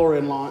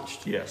Mandalorian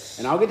launched. Yes.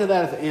 And I'll get to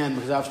that at the end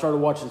because I've started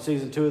watching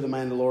season 2 of The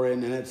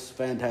Mandalorian, and it's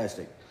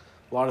fantastic.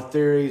 A lot of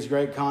theories,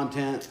 great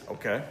content.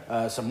 Okay.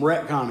 Some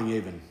retconning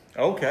even.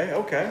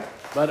 Okay.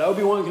 But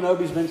Obi-Wan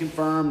Kenobi's been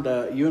confirmed.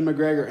 Ewan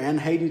McGregor and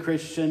Hayden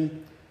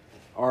Christensen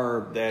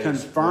are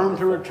confirmed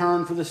to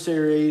return for the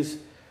series.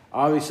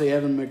 Obviously,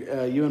 Ewan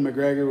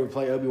McGregor would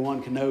play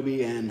Obi-Wan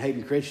Kenobi, and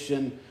Hayden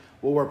Christensen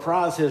will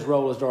reprise his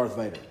role as Darth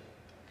Vader.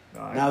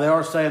 Right. Now, they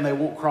are saying they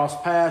won't cross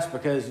paths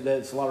because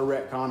that's a lot of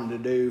retconning to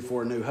do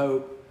for A New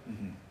Hope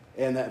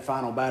and that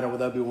final battle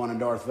with Obi-Wan and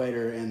Darth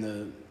Vader in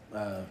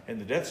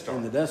the Death Star.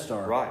 In the Death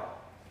Star. Right.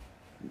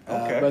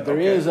 Okay. But there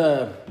is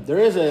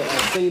a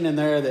scene in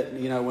there that,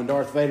 you know, when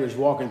Darth Vader is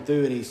walking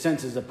through and he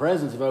senses the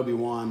presence of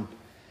Obi-Wan,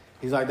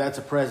 he's like, that's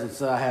a presence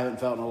that I haven't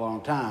felt in a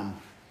long time.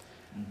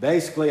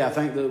 Basically, I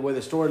think the way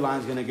the storyline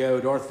is going to go,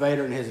 Darth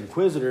Vader and his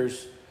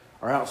Inquisitors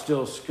are out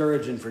still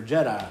scourging for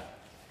Jedi.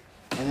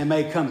 And they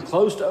may come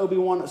close to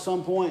Obi-Wan at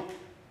some point,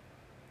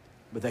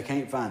 but they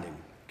can't find him.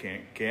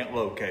 Can't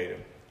locate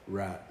him.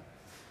 Right.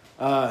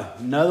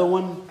 Another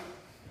one,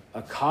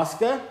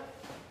 Ahsoka.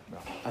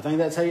 I think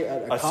that's how you...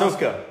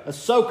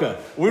 Ahsoka.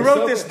 We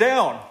wrote this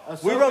down.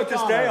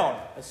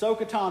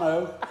 Ahsoka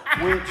Tano,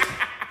 which,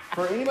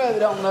 for anybody that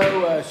don't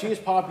know, she is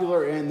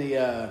popular in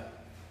the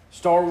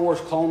Star Wars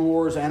Clone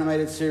Wars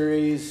animated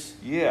series.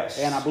 Yes.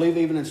 And I believe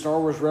even in Star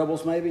Wars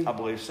Rebels, maybe. I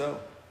believe so.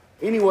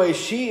 Anyway,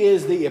 she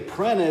is the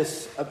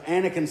apprentice of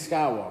Anakin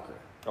Skywalker.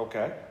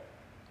 Okay.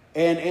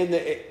 And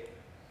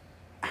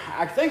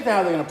I think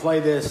how they're going to play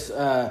this,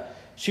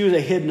 she was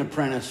a hidden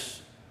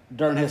apprentice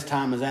during his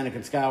time as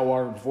Anakin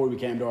Skywalker before he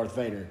became Darth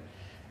Vader.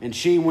 And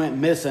she went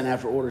missing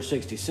after Order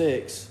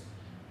 66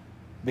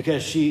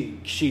 because she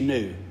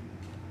knew.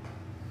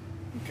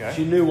 Okay.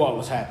 She knew what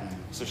was happening.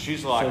 So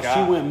she's like, so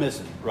she went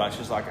missing. Right.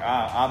 She's like,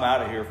 I'm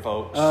out of here,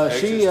 folks.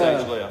 She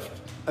Exit stage left.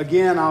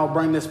 Again, I'll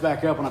bring this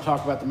back up when I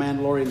talk about The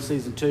Mandalorian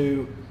Season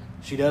 2.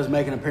 She does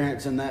make an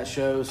appearance in that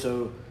show,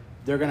 so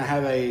they're going to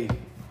have a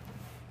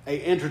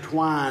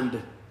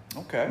intertwined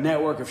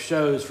network of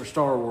shows for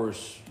Star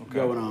Wars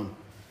going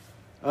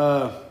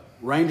on.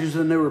 Rangers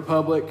of the New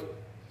Republic.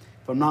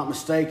 If I'm not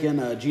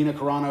mistaken, Gina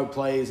Carano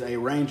plays a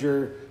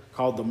ranger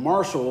called the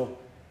Marshal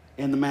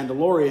in The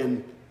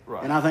Mandalorian.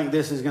 Right. And I think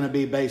this is going to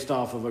be based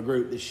off of a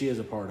group that she is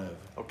a part of.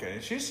 Okay.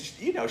 And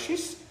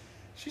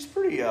she's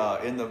pretty,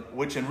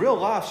 which in real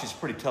life, she's a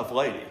pretty tough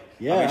lady.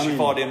 Yeah. I mean, she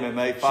fought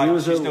MMA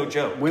fights. She's no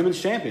joke.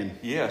 Women's champion.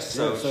 Yes.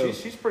 So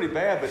she's pretty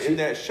bad, but in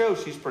that show,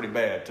 she's pretty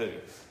bad too.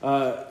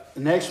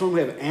 Next one,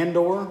 we have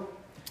Andor.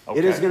 Okay.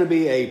 It is going to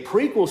be a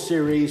prequel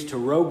series to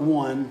Rogue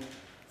One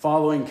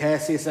following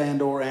Cassius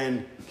Andor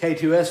and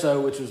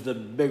K2SO, which was the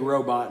big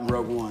robot in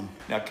Rogue One.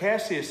 Now,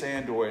 Cassius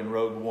Andor in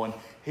Rogue One,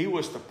 he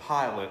was the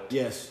pilot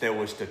that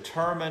was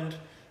determined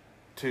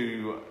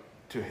to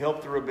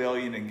help the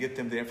rebellion and get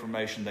them the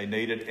information they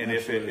needed. And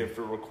if it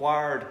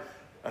required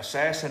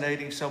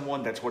assassinating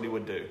someone, that's what he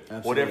would do.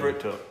 Absolutely. Whatever it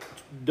took.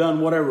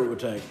 Done whatever it would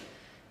take.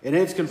 And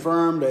it's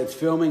confirmed. It's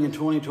filming in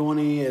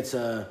 2020. It's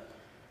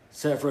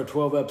set for a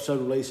 12-episode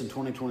release in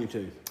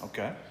 2022.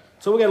 Okay.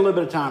 So we got a little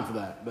bit of time for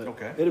that. But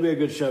it'll be a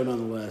good show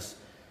nonetheless.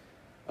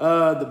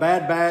 The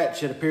Bad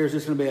Batch, it appears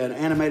it's going to be an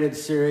animated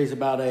series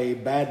about a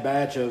bad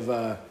batch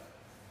of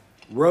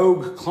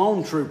rogue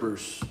clone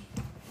troopers.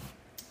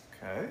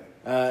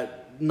 Okay.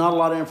 Not a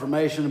lot of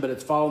information, but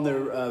it's following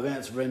their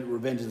events of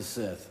Revenge of the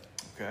Sith.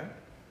 Okay.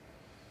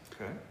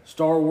 Okay.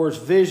 Star Wars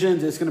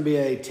Visions, it's going to be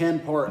a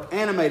 10-part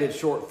animated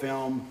short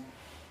film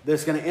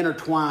that's going to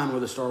intertwine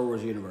with the Star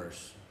Wars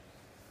universe.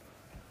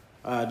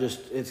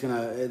 It's going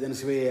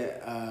to be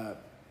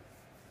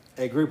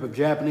a group of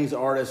Japanese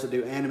artists that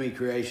do anime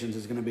creations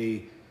is going to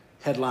be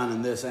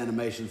headlining this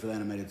animation for the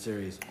animated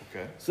series.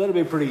 Okay. So that'll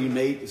be pretty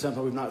unique. It's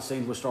something we've not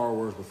seen with Star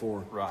Wars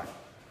before. Right.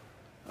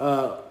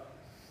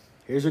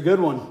 Here's a good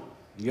one.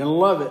 You're going to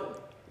love it.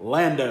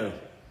 Lando.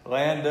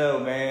 Lando,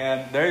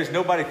 man. There is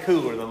nobody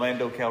cooler than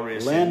Lando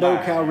Calrissian. Lando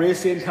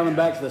Calrissian coming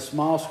back to the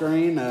small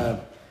screen.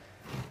 Not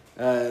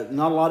a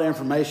lot of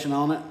information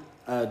on it.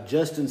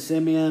 Justin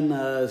Simeon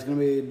is going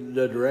to be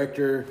the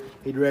director.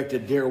 He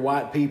directed Dear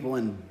White People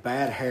and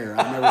Bad Hair.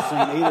 I've never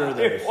seen either of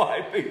those. Dear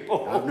White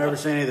People. I've never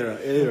seen either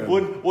of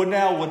them.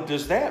 Well,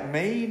 does that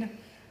mean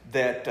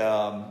that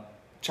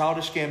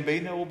Childish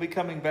Gambino will be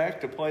coming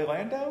back to play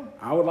Lando?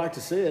 I would like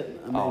to see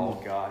it.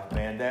 Oh, God,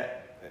 man.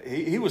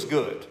 He was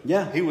good.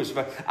 Yeah. He was.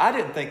 I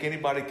didn't think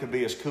anybody could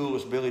be as cool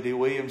as Billy D.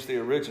 Williams, the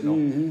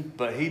original,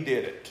 but he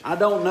did it. I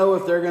don't know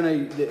if they're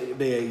going to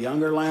be a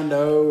younger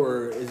Lando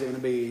or is it going to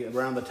be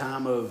around the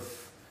time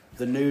of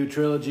the new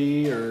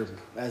trilogy or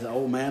as an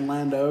old man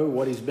Lando,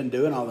 what he's been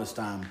doing all this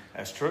time.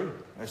 That's true.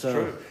 That's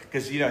true.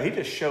 Because, he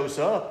just shows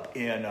up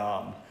in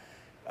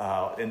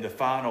the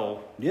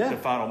final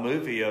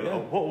movie of,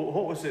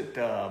 what was it?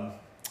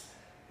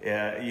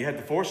 You had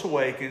The Force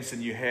Awakens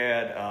and you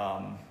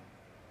had...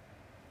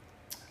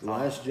 The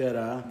Last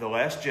Jedi. The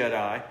Last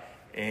Jedi.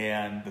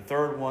 And the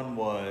third one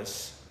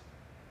was...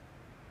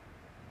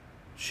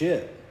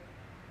 Shit.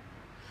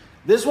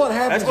 This is what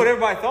happens. That's what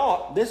everybody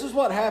thought. This is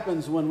what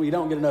happens when we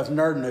don't get enough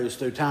nerd news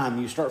through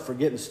time. You start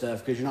forgetting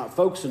stuff because you're not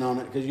focusing on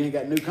it because you ain't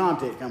got new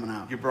content coming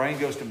out. Your brain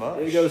goes to mush.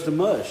 It goes to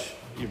mush.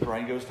 Your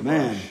brain goes to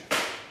mush.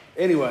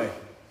 Anyway.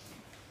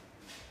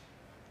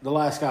 The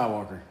Last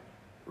Skywalker.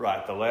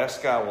 Right, The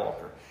Last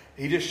Skywalker.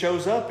 He just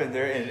shows up in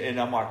there,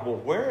 and I'm like, well,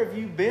 where have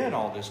you been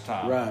all this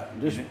time? Right.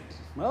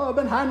 I've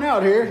been hiding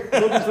out here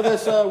looking for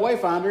this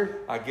Wayfinder.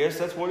 I guess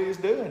that's what he's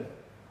doing.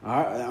 All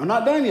right. I'm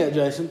not done yet,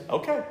 Jason.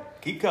 Okay.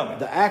 Keep coming.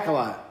 The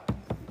Acolyte.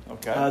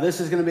 Okay. This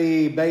is going to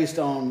be based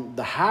on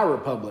the High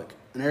Republic,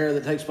 an era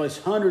that takes place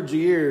hundreds of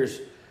years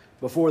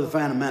before the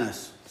Phantom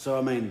Menace. So,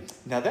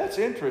 Now, that's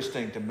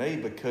interesting to me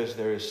because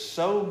there is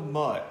so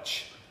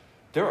much.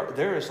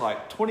 There is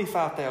like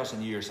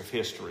 25,000 years of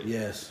history.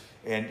 Yes.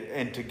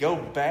 And to go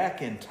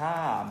back in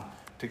time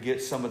to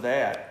get some of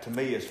that, to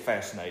me, is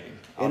fascinating.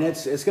 And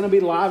it's going to be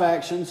live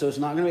action, so it's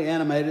not going to be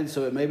animated,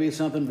 so it may be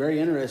something very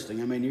interesting.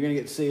 You're going to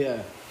get to see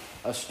a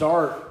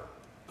start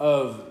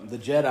of the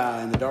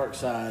Jedi and the dark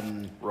side.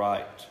 And,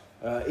 right.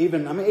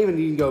 Even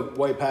you can go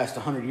way past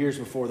 100 years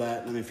before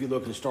that. If you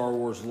look at Star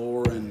Wars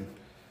lore and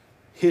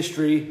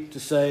history to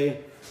say,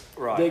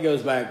 it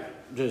goes back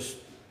just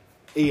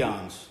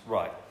eons.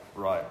 Right.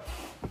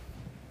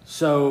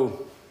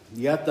 So...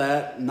 You got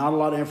that. Not a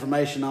lot of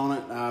information on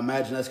it. I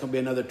imagine that's going to be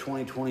another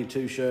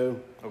 2022 show.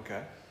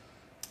 Okay.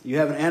 You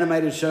have an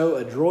animated show,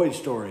 A Droid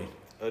Story.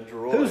 A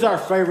droid. Who's our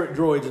favorite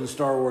droids in the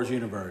Star Wars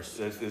universe?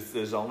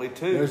 There's only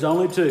two. There's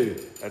only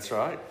two. That's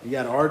right. You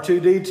got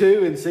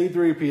R2-D2 and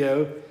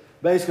C-3PO.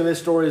 Basically, this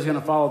story is going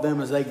to follow them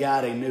as they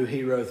guide a new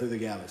hero through the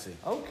galaxy.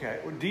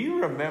 Okay. Well, do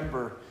you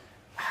remember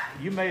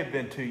You may have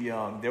been too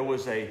young. There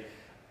was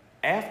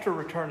after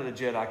Return of the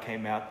Jedi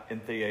came out in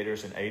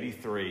theaters in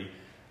 '83,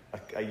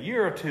 a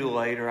year or two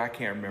later, I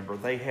can't remember,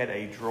 they had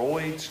a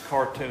Droids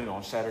cartoon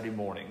on Saturday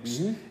mornings.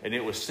 And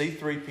it was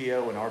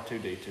C-3PO and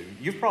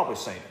R2-D2. You've probably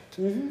seen it.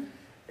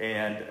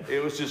 And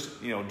it was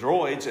just,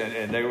 droids,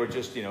 and they were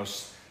just,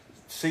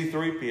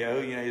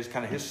 C-3PO, he's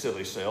kind of his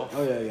silly self.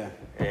 Oh, yeah.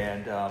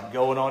 And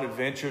going on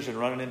adventures and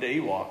running into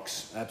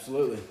Ewoks.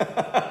 Absolutely.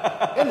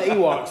 And the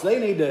Ewoks, they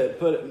need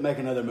to make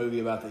another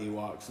movie about the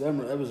Ewoks.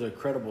 That was a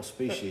credible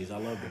species. I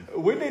love them.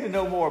 We need to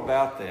know more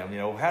about them.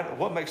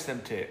 What makes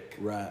them tick?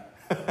 Right.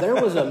 There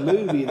was a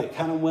movie that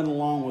kind of went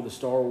along with the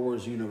Star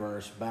Wars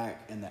universe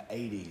back in the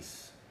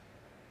 80s.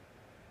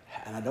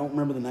 And I don't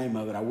remember the name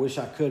of it. I wish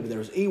I could, but there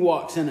was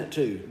Ewoks in it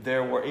too.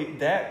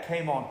 That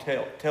came on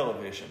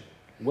television.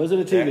 Was it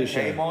a TV show?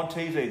 That came on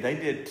TV. They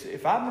did,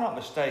 if I'm not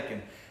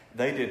mistaken,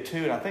 they did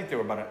two, and I think they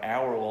were about an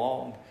hour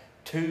long,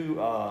 two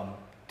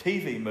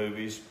TV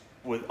movies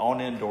on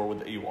Endor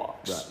with the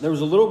Ewoks. Right. There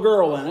was a little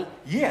girl in it.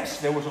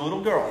 Yes, there was a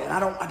little girl. And I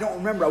don't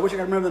remember. I wish I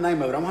could remember the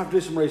name of it. I'm gonna have to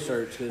do some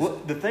research.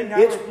 The thing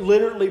it's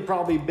literally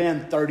probably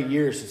been 30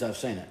 years since I've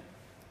seen it.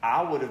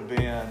 I would have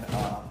been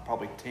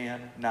probably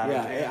 9 or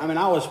 10. I mean,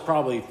 I was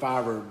probably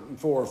 4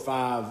 or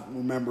 5,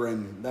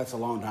 remembering that's a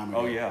long time ago.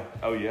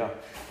 Oh, yeah.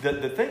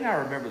 The thing I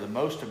remember the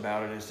most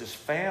about it is this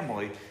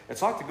family.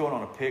 It's like they're going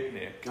on a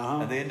picnic,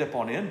 and they end up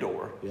on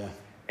Endor. Yeah.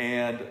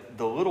 And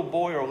the little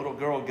boy or little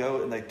girl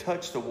go, and they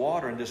touch the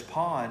water in this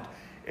pond,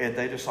 and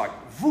they just like,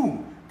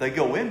 boom, they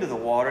go into the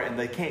water, and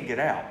they can't get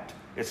out.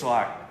 It's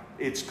like,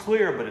 it's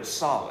clear, but it's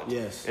solid.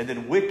 Yes. And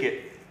then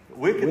Wicket the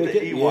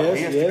Ewok, yes,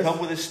 he has to come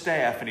with his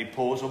staff, and he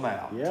pulls them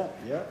out. Yeah.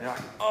 And like,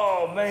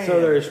 oh, man.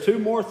 So there's 2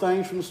 more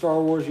things from the Star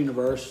Wars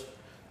universe,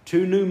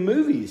 2 new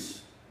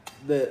movies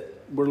that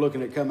we're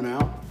looking at coming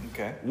out.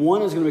 Okay.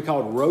 One is going to be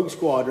called Rogue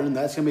Squadron.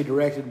 That's going to be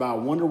directed by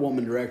Wonder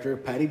Woman director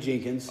Patty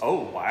Jenkins.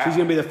 Oh, wow. She's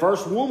going to be the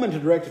first woman to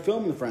direct a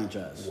film in the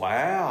franchise.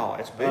 Wow,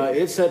 that's big.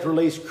 It's set to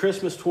release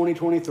Christmas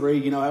 2023.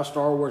 You know how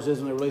Star Wars is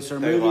when they release their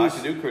movies. They like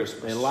to do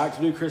Christmas. They like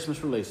to do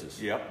Christmas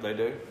releases. Yep, they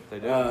do.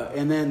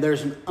 And then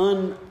there's an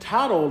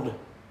untitled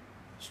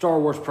Star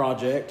Wars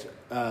project.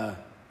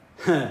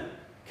 Can't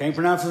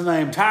pronounce his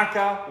name.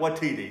 Taika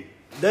Waititi.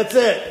 That's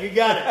it. You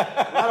got it.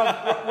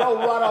 Roll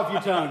right off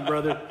your tongue,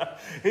 brother.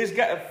 He's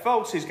got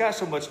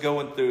so much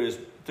going through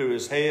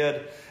his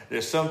head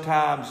that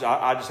sometimes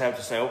I just have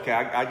to say, okay,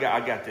 I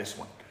got this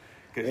one.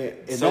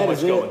 And so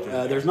much going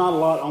through. There's not a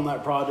lot on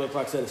that project.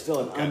 Like I said, it's still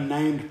an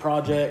unnamed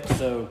project,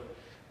 so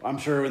I'm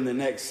sure in the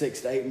next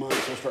 6 to 8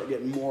 months we'll start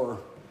getting more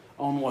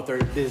on what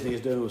Disney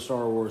is doing with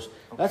Star Wars.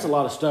 Okay. That's a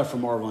lot of stuff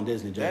from Marvel and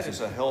Disney, Jason. That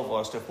is a hell of a lot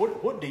of stuff.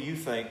 What do you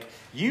think?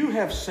 You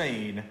have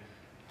seen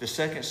the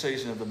 2nd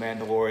season of The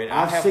Mandalorian.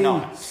 I've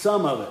seen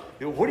some of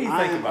it. What do you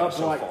think about it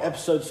so far?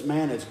 Episodes,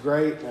 man, it's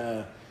great.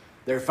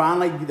 They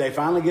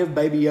finally give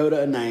Baby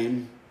Yoda a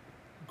name.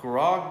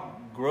 Grogu.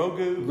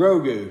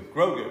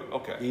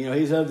 Okay. You know,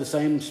 he's of the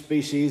same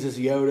species as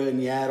Yoda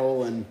and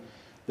Yaddle, and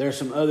there's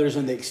some others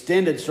in the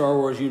extended Star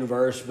Wars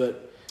universe,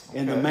 but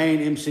in the main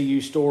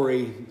MCU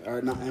story,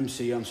 or not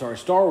MCU, I'm sorry,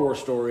 Star Wars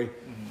story,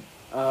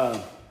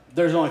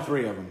 there's only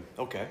 3 of them.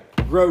 Okay.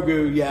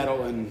 Grogu,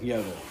 Yaddle, and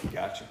Yoda.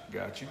 Gotcha.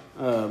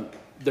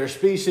 Their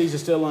species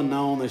is still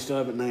unknown. They still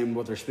haven't named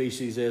what their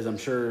species is. I'm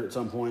sure at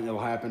some point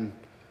it'll happen.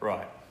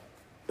 Right.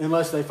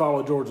 Unless they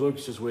follow George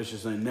Lucas's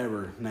wishes and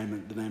never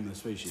name the name of the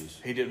species.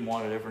 He didn't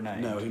want it ever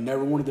named. No, he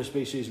never wanted the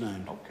species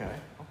named. Okay.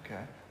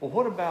 Well,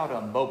 what about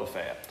Boba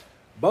Fett?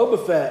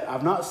 Boba Fett,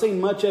 I've not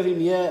seen much of him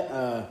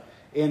yet.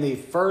 In the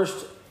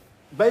first,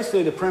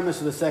 basically the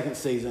premise of the 2nd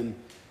season,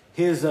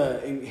 his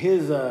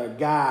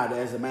guide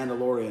as a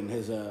Mandalorian,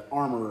 his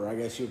armorer, I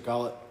guess you would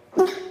call it.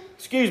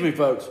 Excuse me,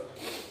 folks.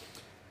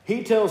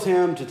 He tells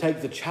him to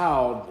take the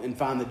child and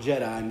find the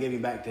Jedi and give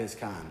him back to his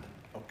kind.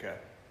 Okay.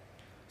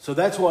 So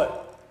that's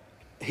what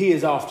he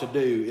is off to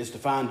do, is to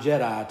find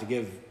Jedi to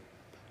give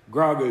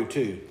Grogu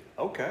to.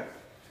 Okay.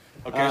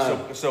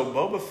 So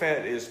Boba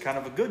Fett is kind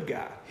of a good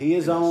guy. He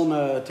is on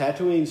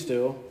Tatooine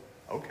still.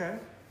 Okay.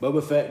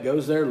 Boba Fett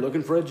goes there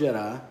looking for a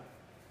Jedi,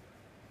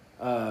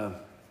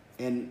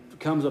 and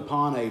comes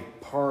upon a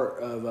part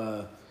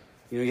of,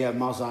 you have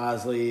Mos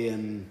Eisley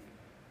and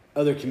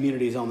other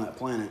communities on that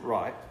planet.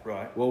 Right.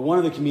 Well, one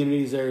of the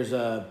communities there's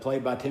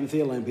played by Timothy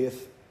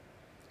Olympioth.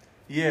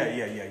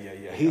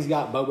 Yeah. He's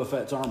got Boba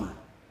Fett's armor.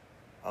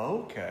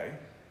 Okay.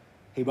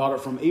 He bought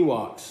it from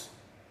Ewoks.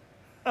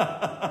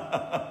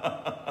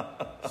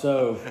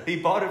 So he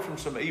bought it from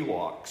some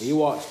Ewoks.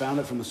 Ewoks found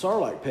it from the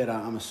Sarlacc pit,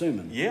 I'm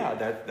assuming. Yeah,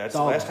 that's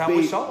the last time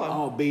we saw him.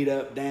 All beat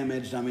up,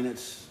 damaged. I mean,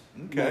 it's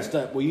messed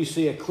up. Well, you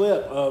see a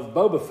clip of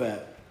Boba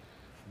Fett,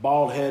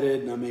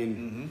 bald-headed. I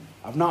mean,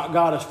 I've not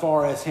got as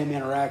far as him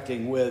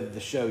interacting with the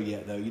show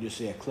yet, though. You just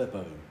see a clip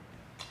of him.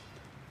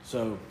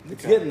 So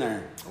it's getting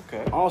there.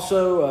 Okay.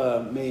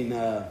 Also, they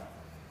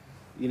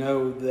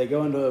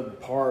go into a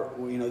part,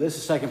 this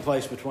is second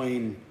place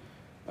between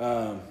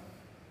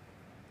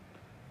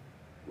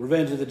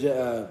Return of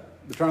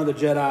the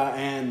Jedi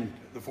and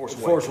The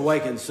Force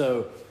Awakens.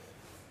 So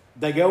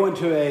they go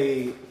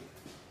into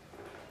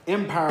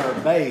Empire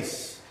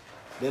base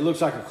that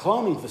looks like a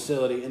cloning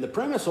facility. And the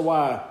premise of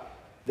why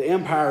the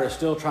Empire is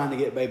still trying to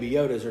get Baby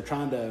Yoda is they're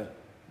trying to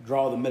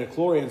draw the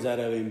midichlorians out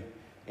of him.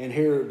 And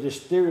here,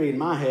 just theory in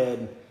my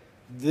head,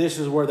 this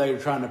is where they were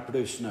trying to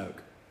produce Snoke.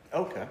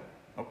 Okay.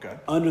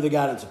 Under the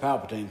guidance of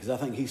Palpatine, because I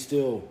think he's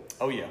still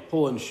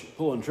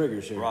pulling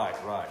triggers here. Right.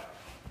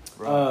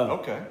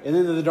 Okay. And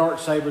then the dark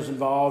saber's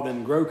involved,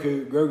 and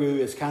Grogu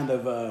is kind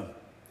of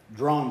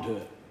drawn to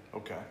it.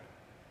 Okay.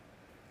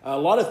 A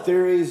lot of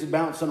theories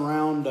bouncing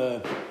around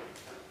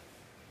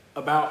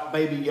about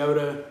Baby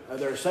Yoda.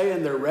 They're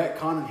saying they're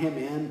retconning him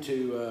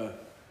into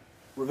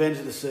Revenge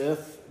of the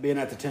Sith, being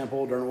at the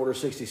temple during Order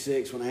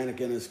 66 when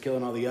Anakin is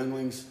killing all the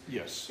younglings.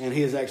 Yes. And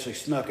he is actually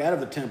snuck out of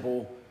the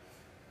temple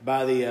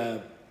by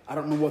the, I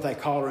don't know what they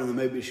called her in the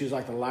movie, but she was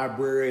like the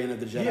librarian of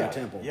the Jedi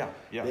Temple. Yeah.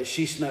 That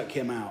she snuck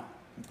him out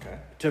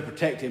to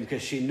protect him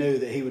because she knew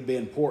that he would be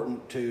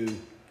important to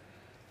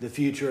the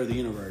future of the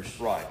universe.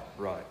 Right.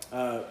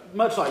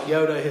 Much like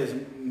Yoda, his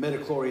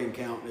midichlorian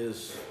count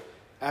is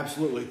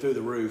absolutely through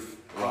the roof,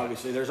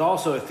 obviously. There's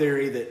also a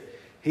theory that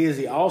he is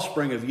the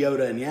offspring of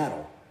Yoda and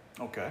Yaddle.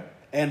 Okay.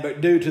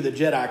 But due to the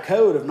Jedi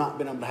Code of not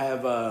being able to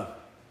have...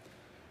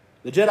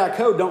 the Jedi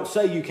Code don't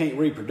say you can't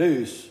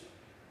reproduce.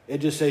 It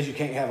just says you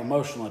can't have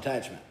emotional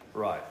attachment.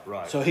 Right.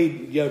 So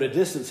Yoda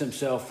distanced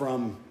himself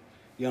from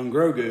young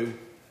Grogu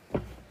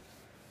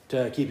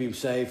to keep him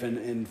safe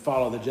and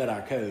follow the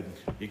Jedi Code.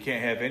 You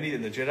can't have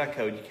in the Jedi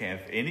Code, you can't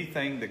have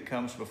anything that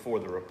comes before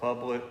the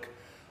Republic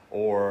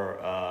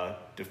or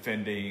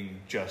defending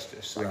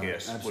justice, I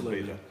guess,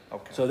 absolutely. would be the...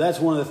 Okay. So that's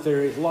one of the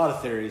theories. A lot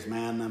of theories,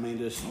 man. I mean,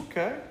 just...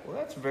 Okay. Well,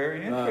 that's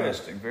very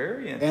interesting.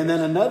 Very interesting. And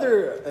then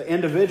another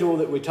individual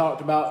that we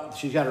talked about,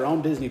 she's got her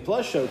own Disney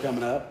Plus show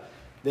coming up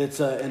that's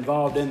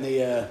involved in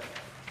the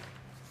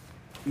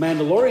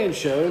Mandalorian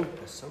show.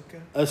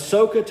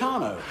 Ahsoka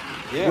Tano.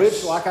 Yes.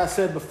 Which, like I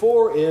said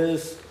before,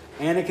 is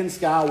Anakin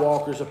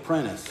Skywalker's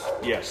apprentice.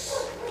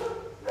 Yes.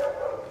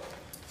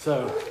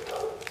 So...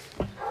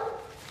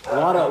 A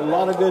lot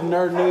of good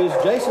nerd news.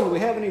 Jason, do we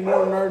have any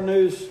more nerd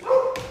news?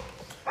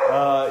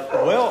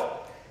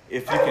 Well,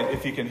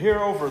 if you can hear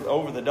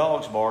over the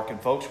dogs barking,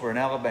 folks, we're in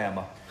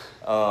Alabama.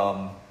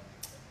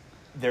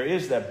 There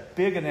is that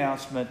big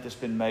announcement that's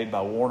been made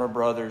by Warner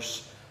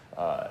Brothers.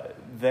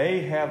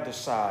 They have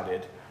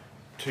decided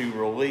to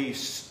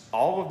release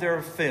all of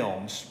their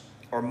films,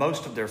 or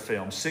most of their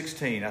films,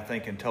 16 I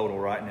think in total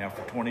right now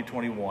for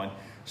 2021,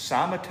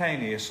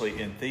 simultaneously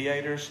in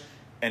theaters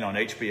and on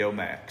HBO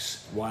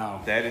Max.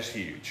 Wow. That is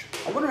huge.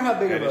 I wonder how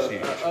big of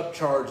an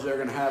upcharge they're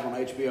going to have on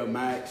HBO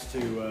Max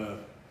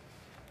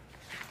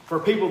for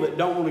people that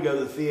don't want to go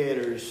to the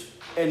theaters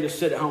and just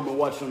sit at home and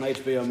watch it on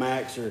HBO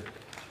Max or,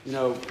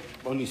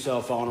 on your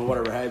cell phone or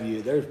whatever have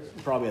you. There's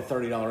probably a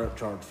 $30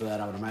 upcharge for that,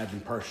 I would imagine,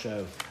 per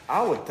show.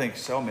 I would think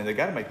so. I mean, they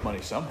got to make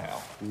money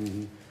somehow.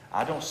 Mm-hmm.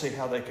 I don't see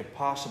how they could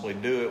possibly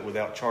do it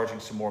without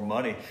charging some more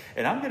money.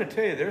 And I'm going to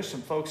tell you, there's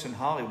some folks in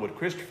Hollywood.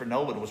 Christopher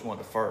Nolan was one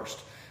of the first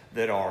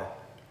that are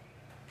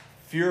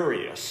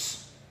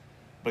furious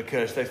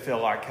because they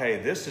feel like,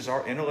 hey, this is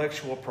our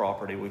intellectual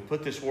property. We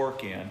put this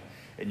work in,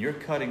 and you're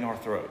cutting our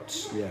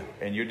throats. Yeah.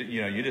 And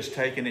you're just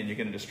taking it and you're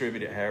going to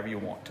distribute it however you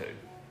want to.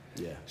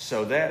 Yeah.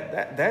 So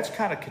that's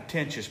kind of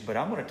contentious. But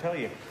I'm going to tell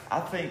you, I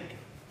think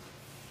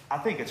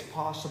it's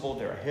possible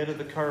they're ahead of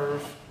the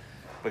curve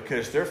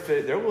because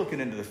they're looking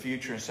into the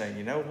future and saying,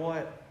 you know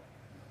what,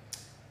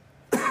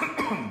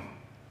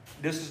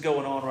 this is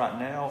going on right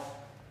now.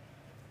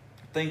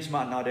 Things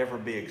might not ever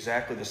be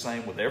exactly the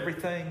same with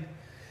everything.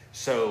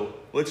 So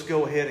let's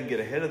go ahead and get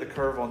ahead of the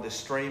curve on this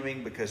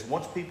streaming because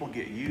once people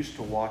get used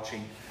to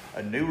watching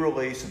a new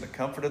release in the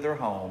comfort of their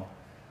home,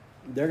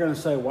 they're going to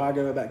say, why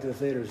go back to the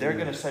theaters? They're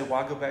going to say,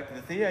 why go back to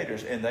the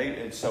theaters? And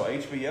so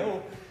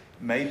HBO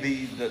may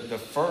be the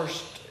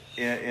first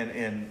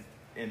in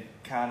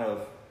kind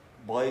of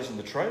blazing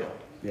the trail.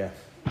 Yeah.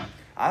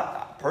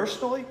 I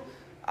personally,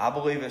 I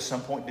believe at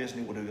some point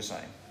Disney will do the same.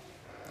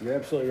 You're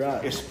absolutely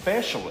right.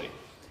 Especially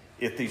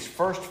if these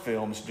first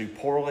films do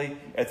poorly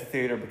at the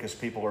theater because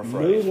people are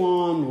afraid.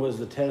 Mulan was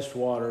the test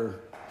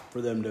water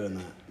for them doing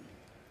that.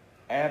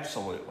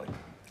 Absolutely.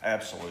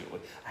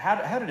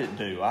 How did it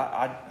do?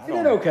 It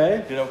did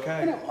okay. Did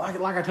okay?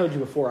 Like I told you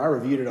before, I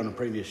reviewed it on a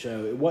previous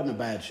show. It wasn't a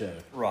bad show.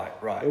 Right.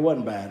 It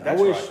wasn't bad.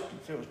 That's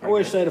I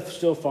wish they'd have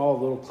still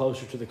followed a little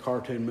closer to the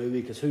cartoon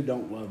movie because who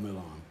don't love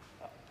Mulan?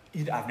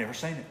 I've never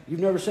seen it. You've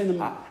never seen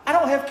them? I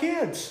don't have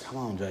kids. Come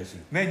on,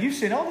 Jason. Man, you've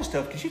seen all this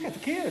stuff because you got the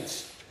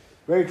kids.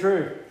 Very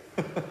true.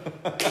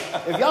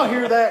 If y'all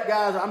hear that,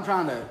 guys, I'm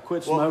trying to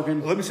quit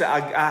smoking. Let me say,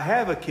 I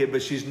have a kid,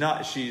 but she's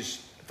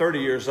 30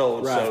 years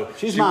old. Right. So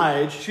she's my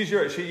age.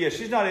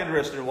 She's not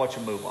interested in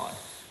watching Mulan.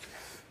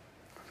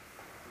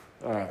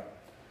 All right.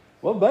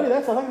 Well, buddy,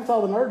 I think that's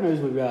all the nerd news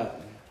we've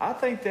got. I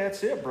think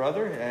that's it,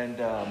 brother.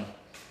 And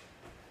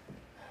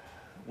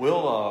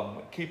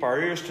we'll keep our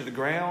ears to the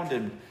ground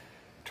and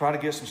try to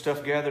get some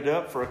stuff gathered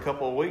up for a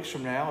couple of weeks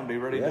from now and be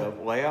ready to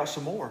lay out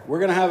some more. We're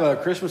going to have a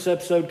Christmas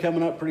episode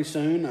coming up pretty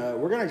soon.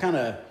 We're going to kind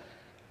of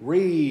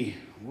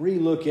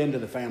re-look into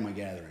the family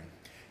gathering.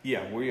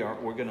 Yeah, we are.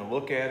 We're going to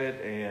look at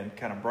it and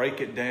kind of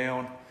break it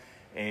down.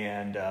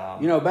 And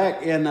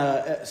back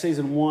in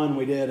season 1,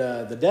 we did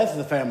the Death of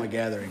the Family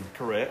Gathering.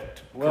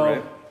 Correct. Well,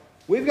 correct.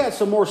 We've got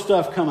some more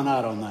stuff coming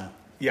out on that.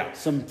 Yeah.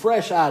 Some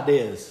fresh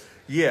ideas.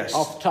 Yes.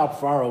 Off the top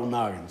of our old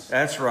noggins.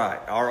 That's right,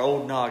 our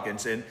old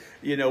noggins. And,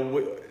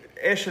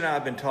 Ash and I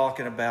have been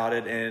talking about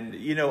it, and,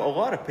 a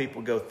lot of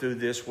people go through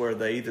this where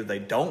they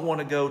don't want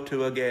to go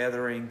to a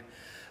gathering,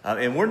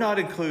 and we're not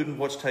including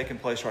what's taking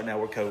place right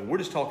now with COVID. We're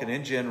just talking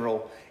in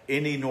general,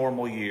 any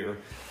normal year.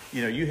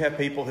 You have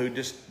people who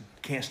just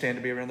can't stand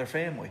to be around their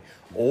family,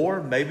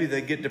 or maybe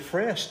they get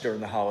depressed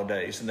during the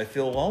holidays and they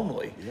feel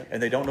lonely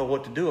and they don't know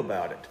what to do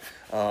about it.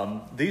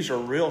 These are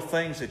real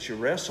things that you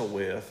wrestle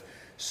with.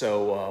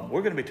 So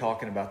we're going to be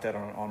talking about that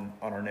on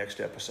our next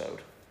episode.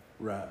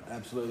 Right,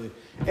 absolutely.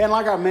 And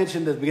like I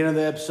mentioned at the beginning of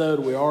the episode,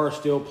 we are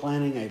still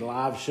planning a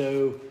live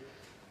show.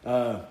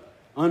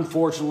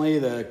 Unfortunately,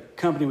 the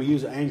company we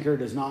use, Anchor,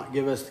 does not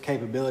give us the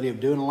capability of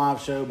doing a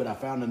live show, but I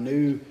found a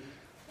new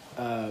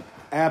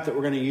app that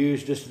we're going to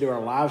use just to do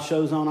our live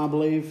shows on, I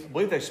believe. I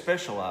believe they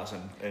specialize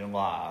in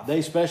live.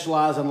 They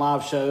specialize in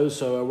live shows,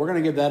 so we're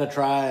going to give that a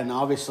try, and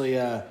obviously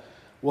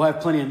we'll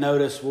have plenty of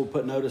notice. We'll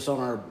put notice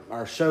on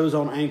our shows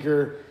on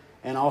Anchor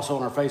and also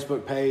on our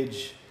Facebook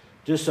page,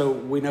 just so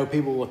we know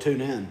people will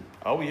tune in.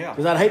 Oh, yeah.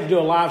 Because I'd hate to do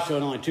a live show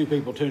and only 2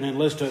 people tune in,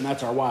 listen to it, and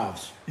that's our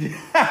wives.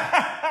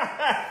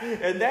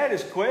 And that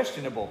is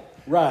questionable.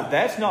 Right.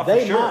 That's not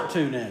they for sure. They might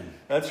tune in.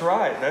 That's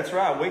right. That's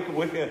right.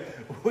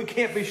 We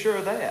can't be sure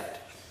of that.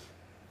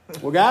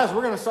 Well, guys,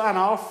 we're going to sign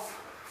off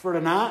for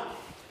tonight.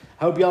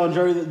 Hope y'all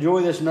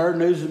enjoy this nerd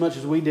news as much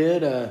as we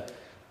did. A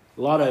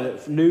lot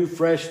of new,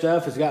 fresh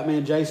stuff has got me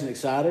and Jason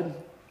excited.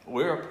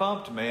 We're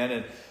pumped, man.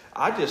 And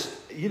I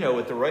just,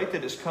 at the rate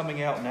that it's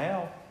coming out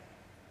now,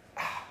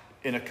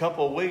 in a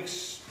couple of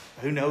weeks,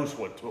 who knows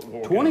what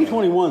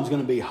 2021 is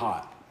going to be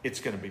hot. It's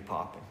going to be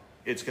popping.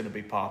 It's going to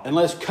be popping.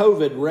 Unless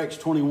COVID wrecks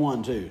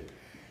 21 too.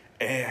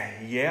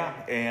 Yeah,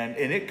 and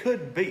it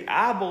could be.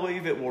 I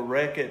believe it will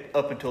wreck it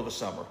up until the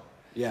summer.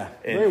 Yeah,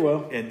 very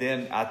well. And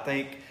then I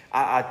think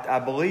I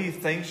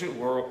believe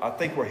I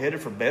think we're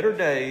headed for better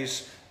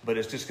days, but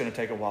it's just going to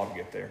take a while to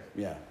get there.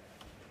 Yeah.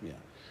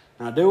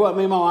 Now do what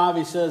Mimo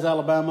Ivy says,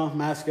 Alabama.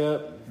 Mask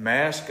up.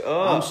 Mask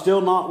up. I'm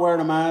still not wearing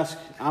a mask.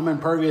 I'm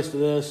impervious to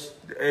this.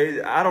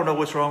 I don't know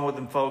what's wrong with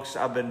them, folks.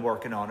 I've been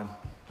working on them.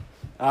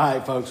 All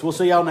right, folks. We'll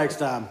see y'all next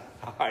time.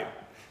 All right.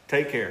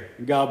 Take care.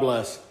 God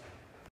bless.